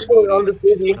entire How much more on this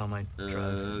movie? all my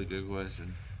drugs, good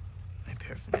question. my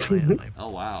paraphernalia, my Oh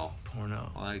wow.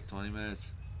 porno. Like 20 minutes.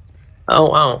 Oh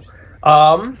wow.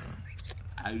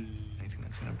 Anything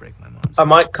that's gonna break my mom's. I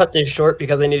might cut this short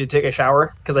because I need to take a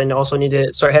shower because I also need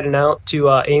to start heading out to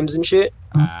Ames and shit.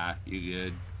 You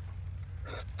good?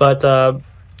 But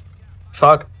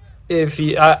fuck. If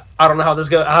you, I don't know how this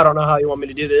goes. I don't know how you want me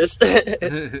to do this.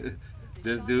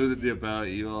 Just do the about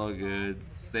you all good.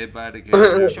 Say bye to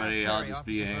everybody. I'll just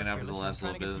be hanging out for the last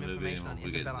little bit of the movie and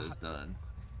we'll get this done.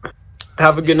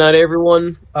 Have a good night,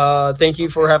 everyone. Thank you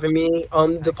for having me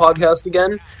on the podcast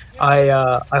again.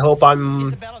 I hope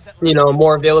I'm,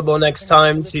 more available next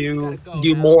time to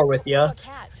do more with you.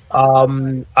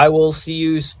 I will see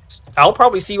you. I'll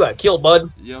probably see you at Kill,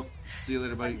 bud. Yep. See you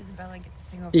later, buddy.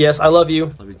 Yes, I love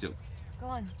you. Love you too. Go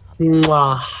on.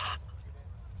 Mwah.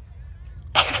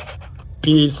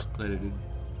 Peace. Later, dude.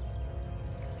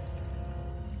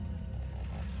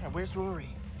 Where's Rory?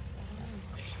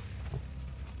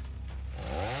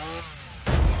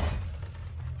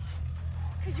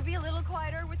 Could you be a little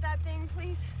quieter with that thing,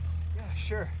 please? Yeah,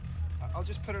 sure. I'll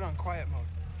just put it on quiet mode.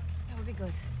 That would be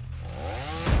good.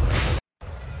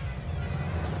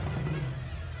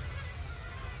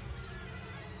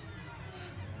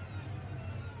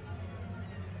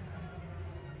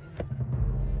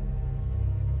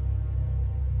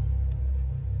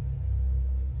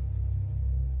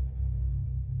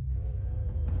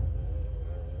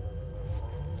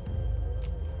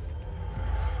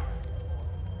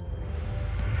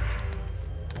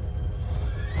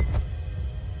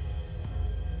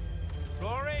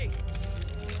 Rory!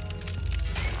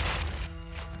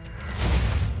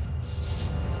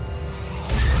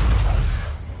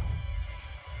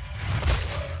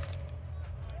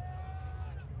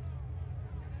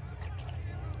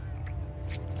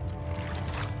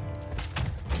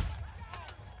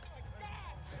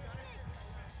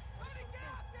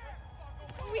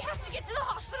 We have to get to the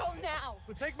hospital now!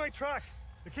 Well, take my truck.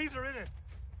 The keys are in it.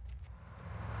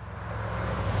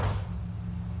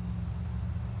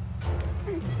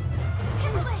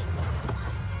 Kimberly!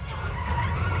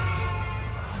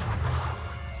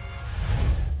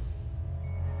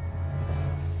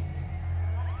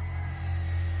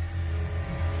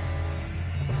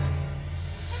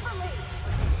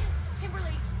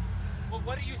 Kimberly! Well,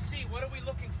 what do you see? What are we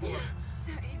looking for?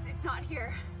 It's not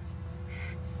here.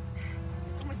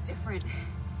 This one was different.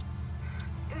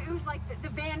 It was like the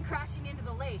van crashing into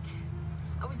the lake.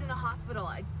 I was in a hospital.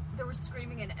 There was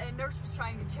screaming, and a nurse was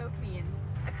trying to choke me, and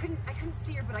I couldn't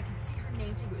see her, but I could see her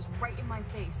name tag. It was right in my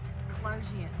face.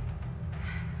 Caelin.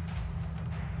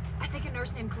 I think a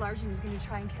nurse named Caelin was going to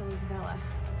try and kill Isabella.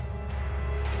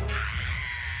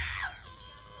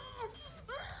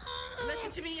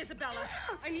 Listen to me, Isabella.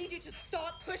 I need you to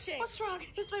stop pushing. What's wrong?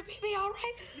 Is my baby all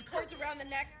right? The cords around the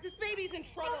neck. This baby's in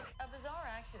trouble. A bizarre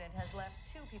accident has left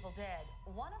 2 people dead.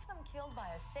 One of them killed by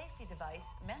a safety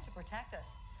device meant to protect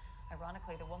us.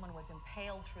 Ironically, the woman was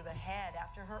impaled through the head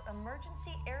after her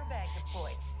emergency airbag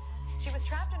deployed. She was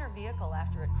trapped in her vehicle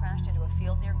after it crashed into a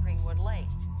field near Greenwood Lake.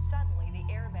 Suddenly, the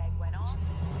airbag went off.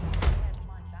 Her head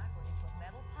climbed backward into a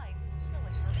metal pipe,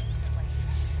 killing her instantly.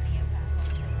 The impact on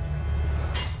the train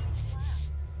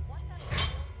glass. One got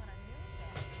killed when a news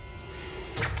van.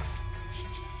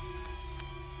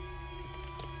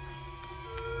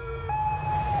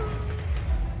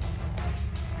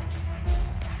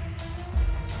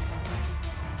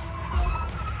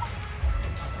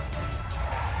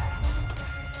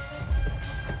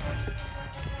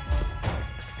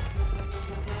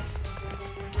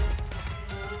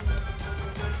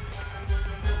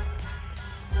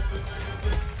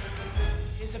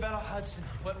 Isabella Hudson.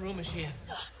 What room is she in?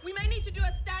 We may need to do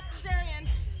a stat cesarean.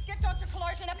 Get Dr.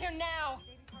 Caelin up here now.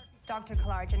 Dr.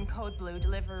 Caelin, code blue,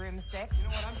 delivery room 6. You know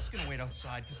what? I'm just gonna wait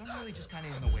outside because I'm really just kind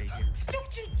of in the way here.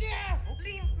 Don't you dare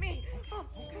leave me.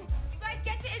 You guys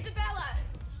get to Isabella.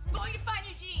 I'm going to find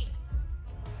Eugene.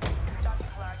 Dr.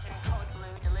 Caelin, code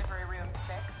blue, delivery room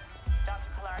 6. Dr.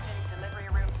 Caelin, delivery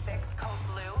room 6, code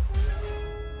blue.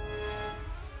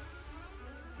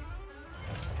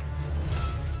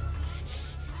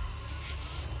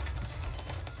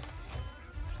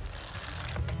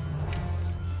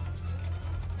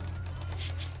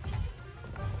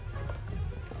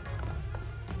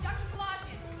 Dr.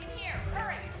 Caelin, in here.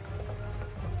 Hurry.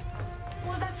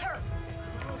 Well, that's her.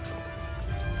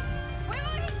 Wait.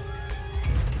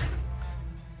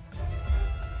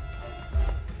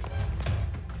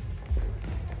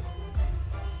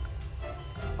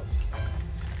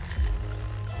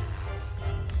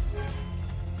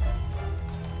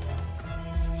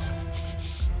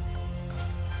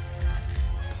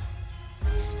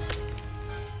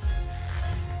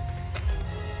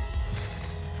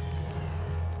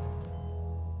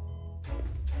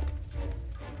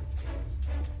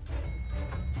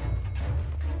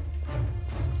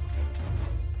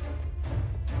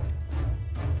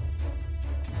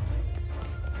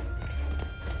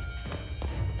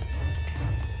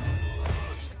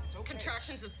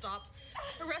 Contractions have stopped.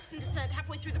 Arrest and descent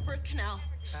halfway through the birth canal.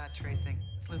 Bad tracing.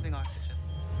 It's losing oxygen.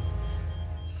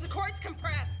 The cord's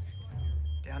compressed.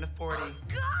 Down to 40. Oh,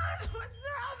 God, what's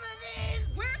happening?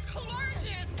 Where's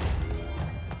Caelin?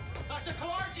 Dr.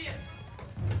 Caelin!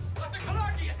 Dr.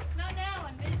 Caelin! Not now,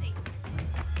 I'm busy.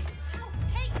 Ow,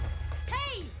 hey!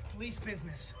 Hey! Police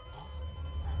business.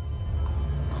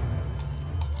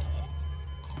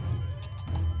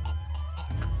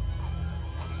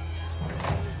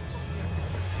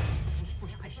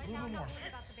 Push. A little more.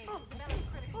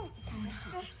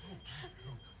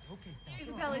 Okay.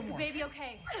 Isabella, is the baby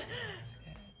okay?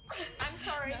 I'm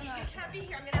sorry. You can't be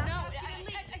here. I'm gonna have to leave.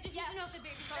 I just need to know if the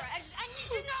baby's all right. I need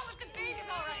to know if the baby's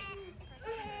all right.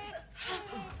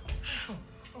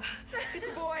 It's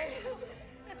a boy.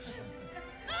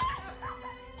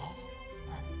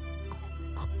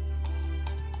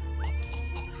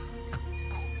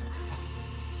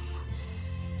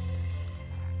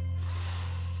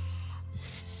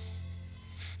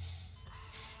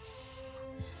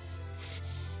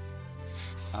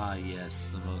 Ah, yes,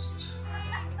 the most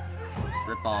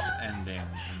rip-off ending in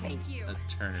Thank you.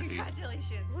 eternity.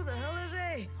 Congratulations. Who the hell are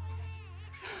they?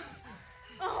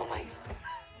 Oh my God.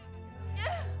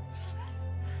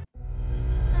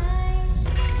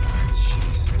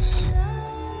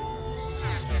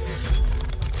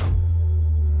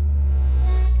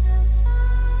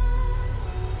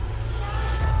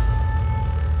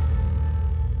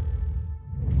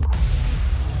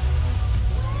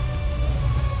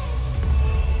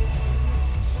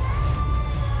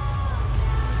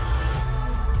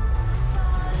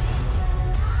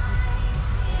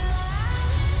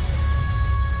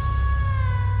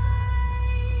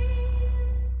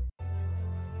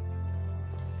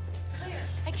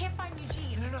 I can't find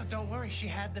Eugene. No, don't worry. She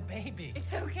had the baby.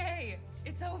 It's okay.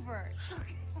 It's over. It's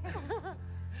okay.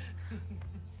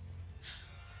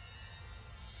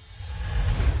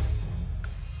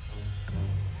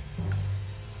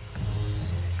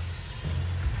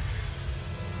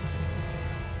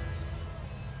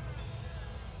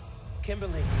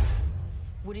 Kimberly.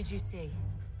 What did you see?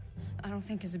 I don't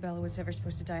think Isabella was ever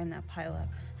supposed to die in that pileup.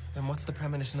 Then what's the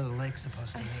premonition of the lake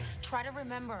supposed to mean? Try to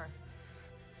remember.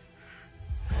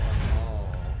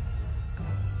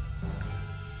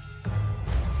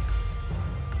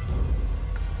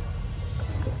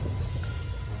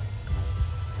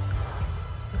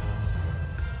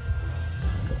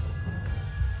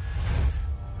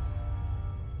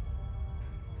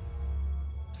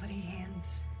 Bloody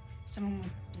hands. Someone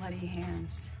with bloody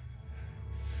hands.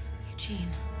 Eugene.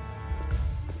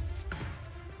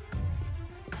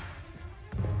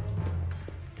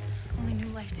 Only new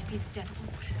life defeats death.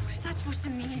 What is that supposed to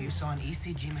mean? You saw an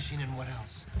ECG machine and what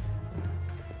else?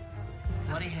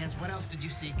 Bloody hands. What else did you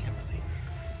see, Kimberly?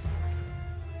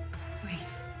 Wait.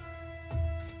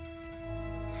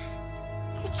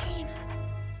 Eugene.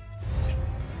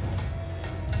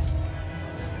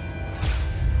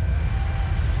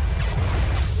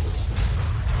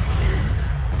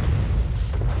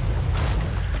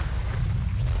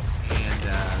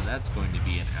 That's going to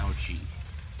be an ouchie.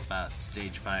 About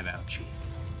stage 5 ouchie.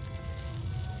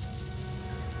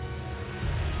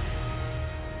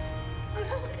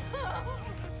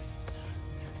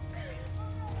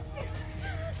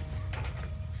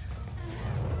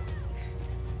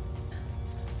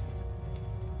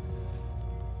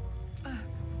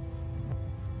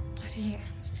 Bloody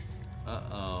hands.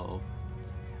 Uh-oh.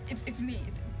 It's me.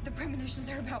 The premonitions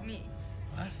are about me.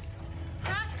 What?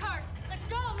 Crash cart! Let's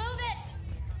go! Move it!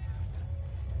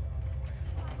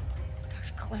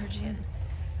 Dr. Caelin.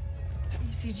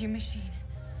 ECG machine.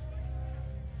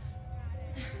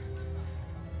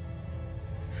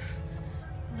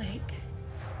 Lake.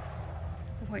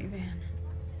 The white van.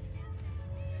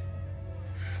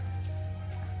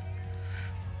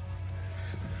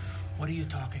 What are you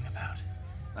talking about?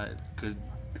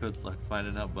 Good luck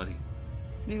finding out, buddy.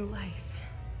 New life.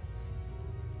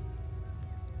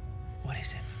 What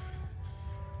is it?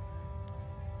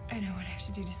 I know what I have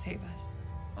to do to save us.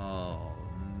 Oh,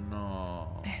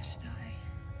 no. I have to die.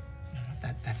 No,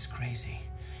 that's crazy.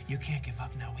 You can't give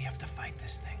up now. We have to fight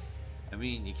this thing. I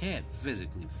mean, you can't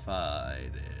physically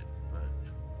fight it,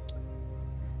 but...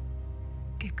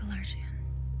 Get Caelin.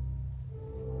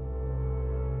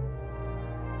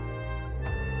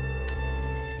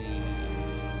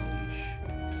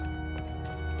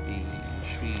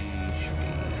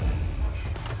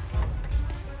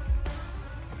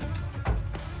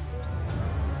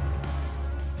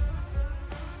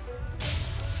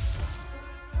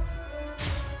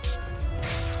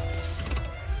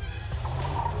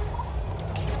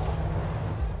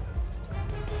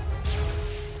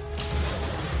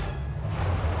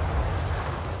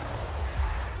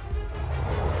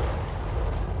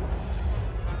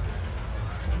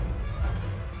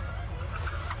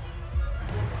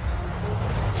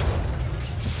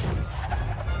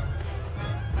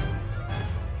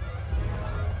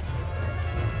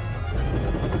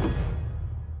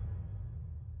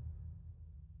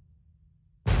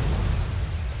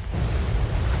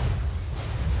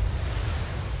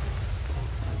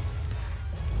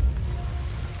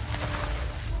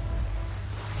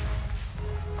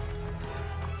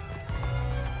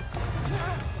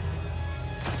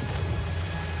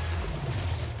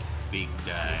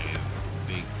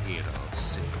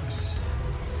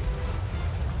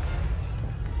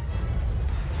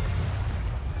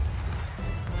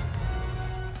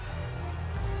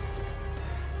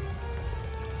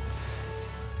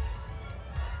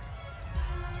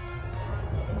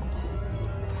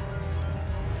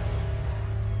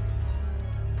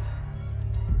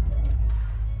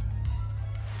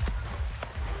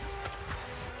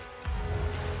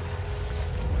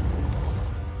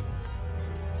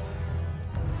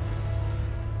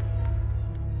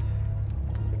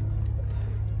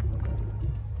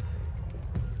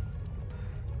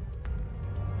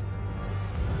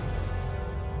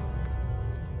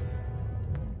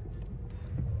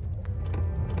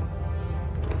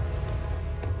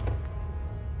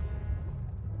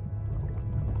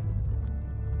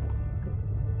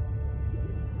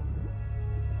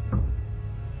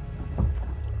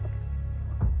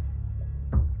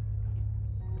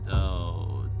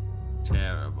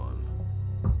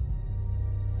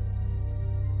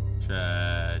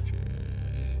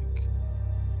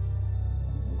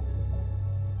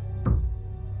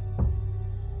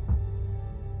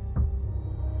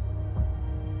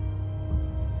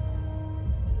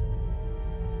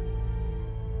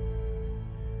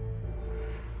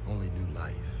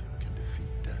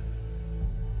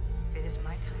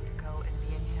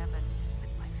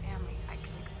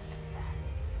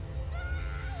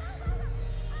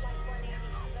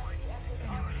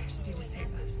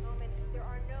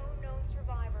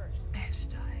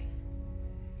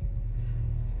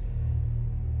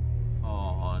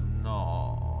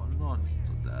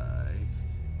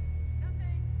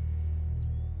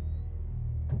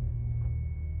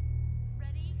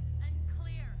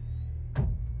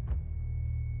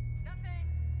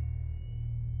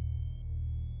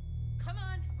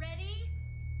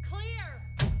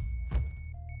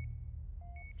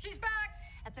 She's back!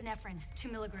 Epinephrine, 2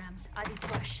 milligrams, IV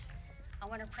push. I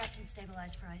want her prepped and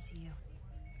stabilized for ICU.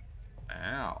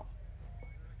 Ow.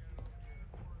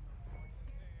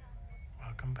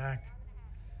 Welcome back.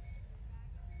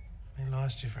 We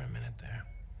lost you for a minute there.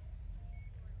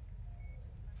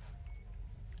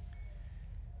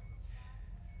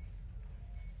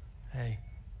 Hey,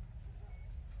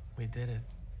 we did it.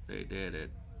 They did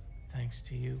it. Thanks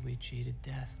to you, we cheated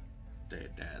death.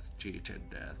 Cheated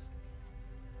death.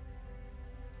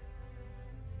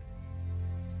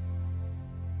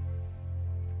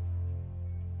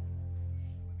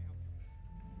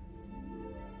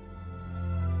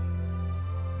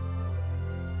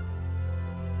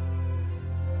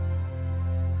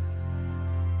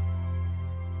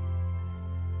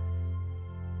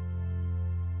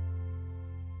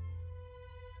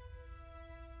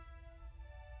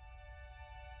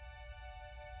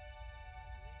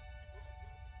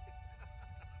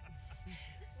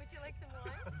 Would you like some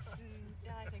wine?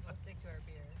 Yeah, I think we'll stick to our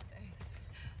beer. Thanks.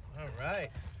 All right.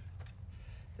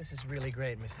 This is really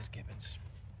great, Mrs. Gibbons.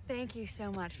 Thank you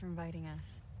so much for inviting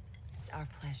us. It's our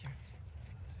pleasure.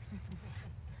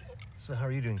 So how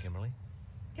are you doing, Kimberly?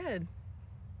 Good.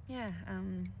 Yeah,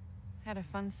 had a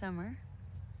fun summer.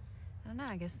 I don't know,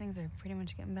 I guess things are pretty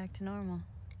much getting back to normal.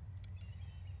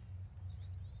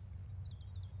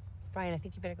 Brian, I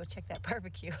think you better go check that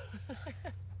barbecue.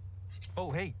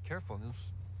 Oh, hey, careful. Those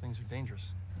things are dangerous.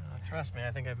 Trust me,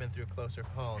 I think I've been through closer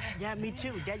calls. Yeah, me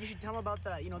too. Dad, you should tell him about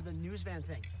the, the news van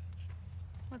thing.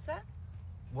 What's that?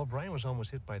 Well, Brian was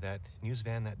almost hit by that news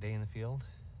van that day in the field.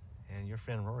 And your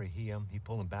friend Rory, he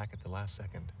pulled him back at the last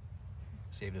second.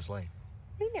 Saved his life.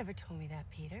 You never told me that,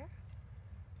 Peter.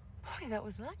 Boy, that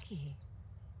was lucky.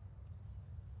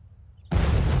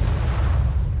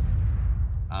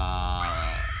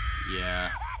 Yeah.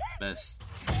 Best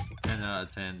 10 out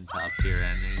of 10 top tier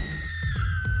ending.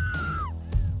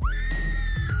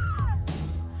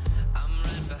 I'm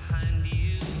right behind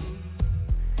you.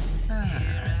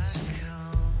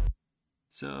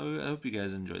 So I hope you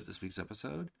guys enjoyed this week's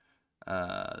episode.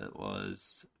 It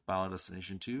was Final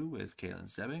Destination 2 with Caelin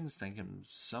Stebbins. Thank him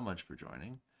so much for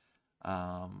joining.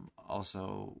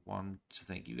 Also want to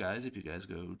thank you guys. If you guys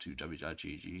go to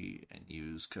w.gg and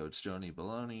use code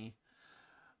STONYBALONEY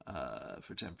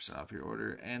for 10% off your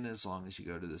order, and as long as you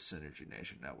go to the Synergy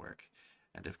Nation Network.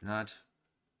 And if not,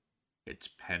 it's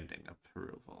pending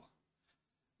approval.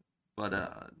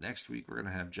 But next week we're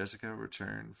going to have Jessica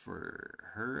return for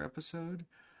her episode.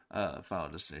 Final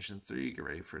Destination 3. Get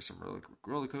ready for some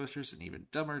roller coasters and even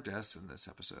dumber deaths in this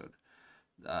episode.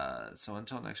 So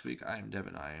until next week, I am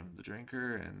Devin, I am the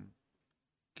drinker, and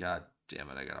god damn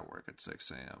it, I gotta work at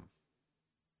 6 a.m.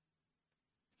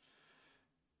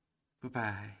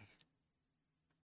 Goodbye.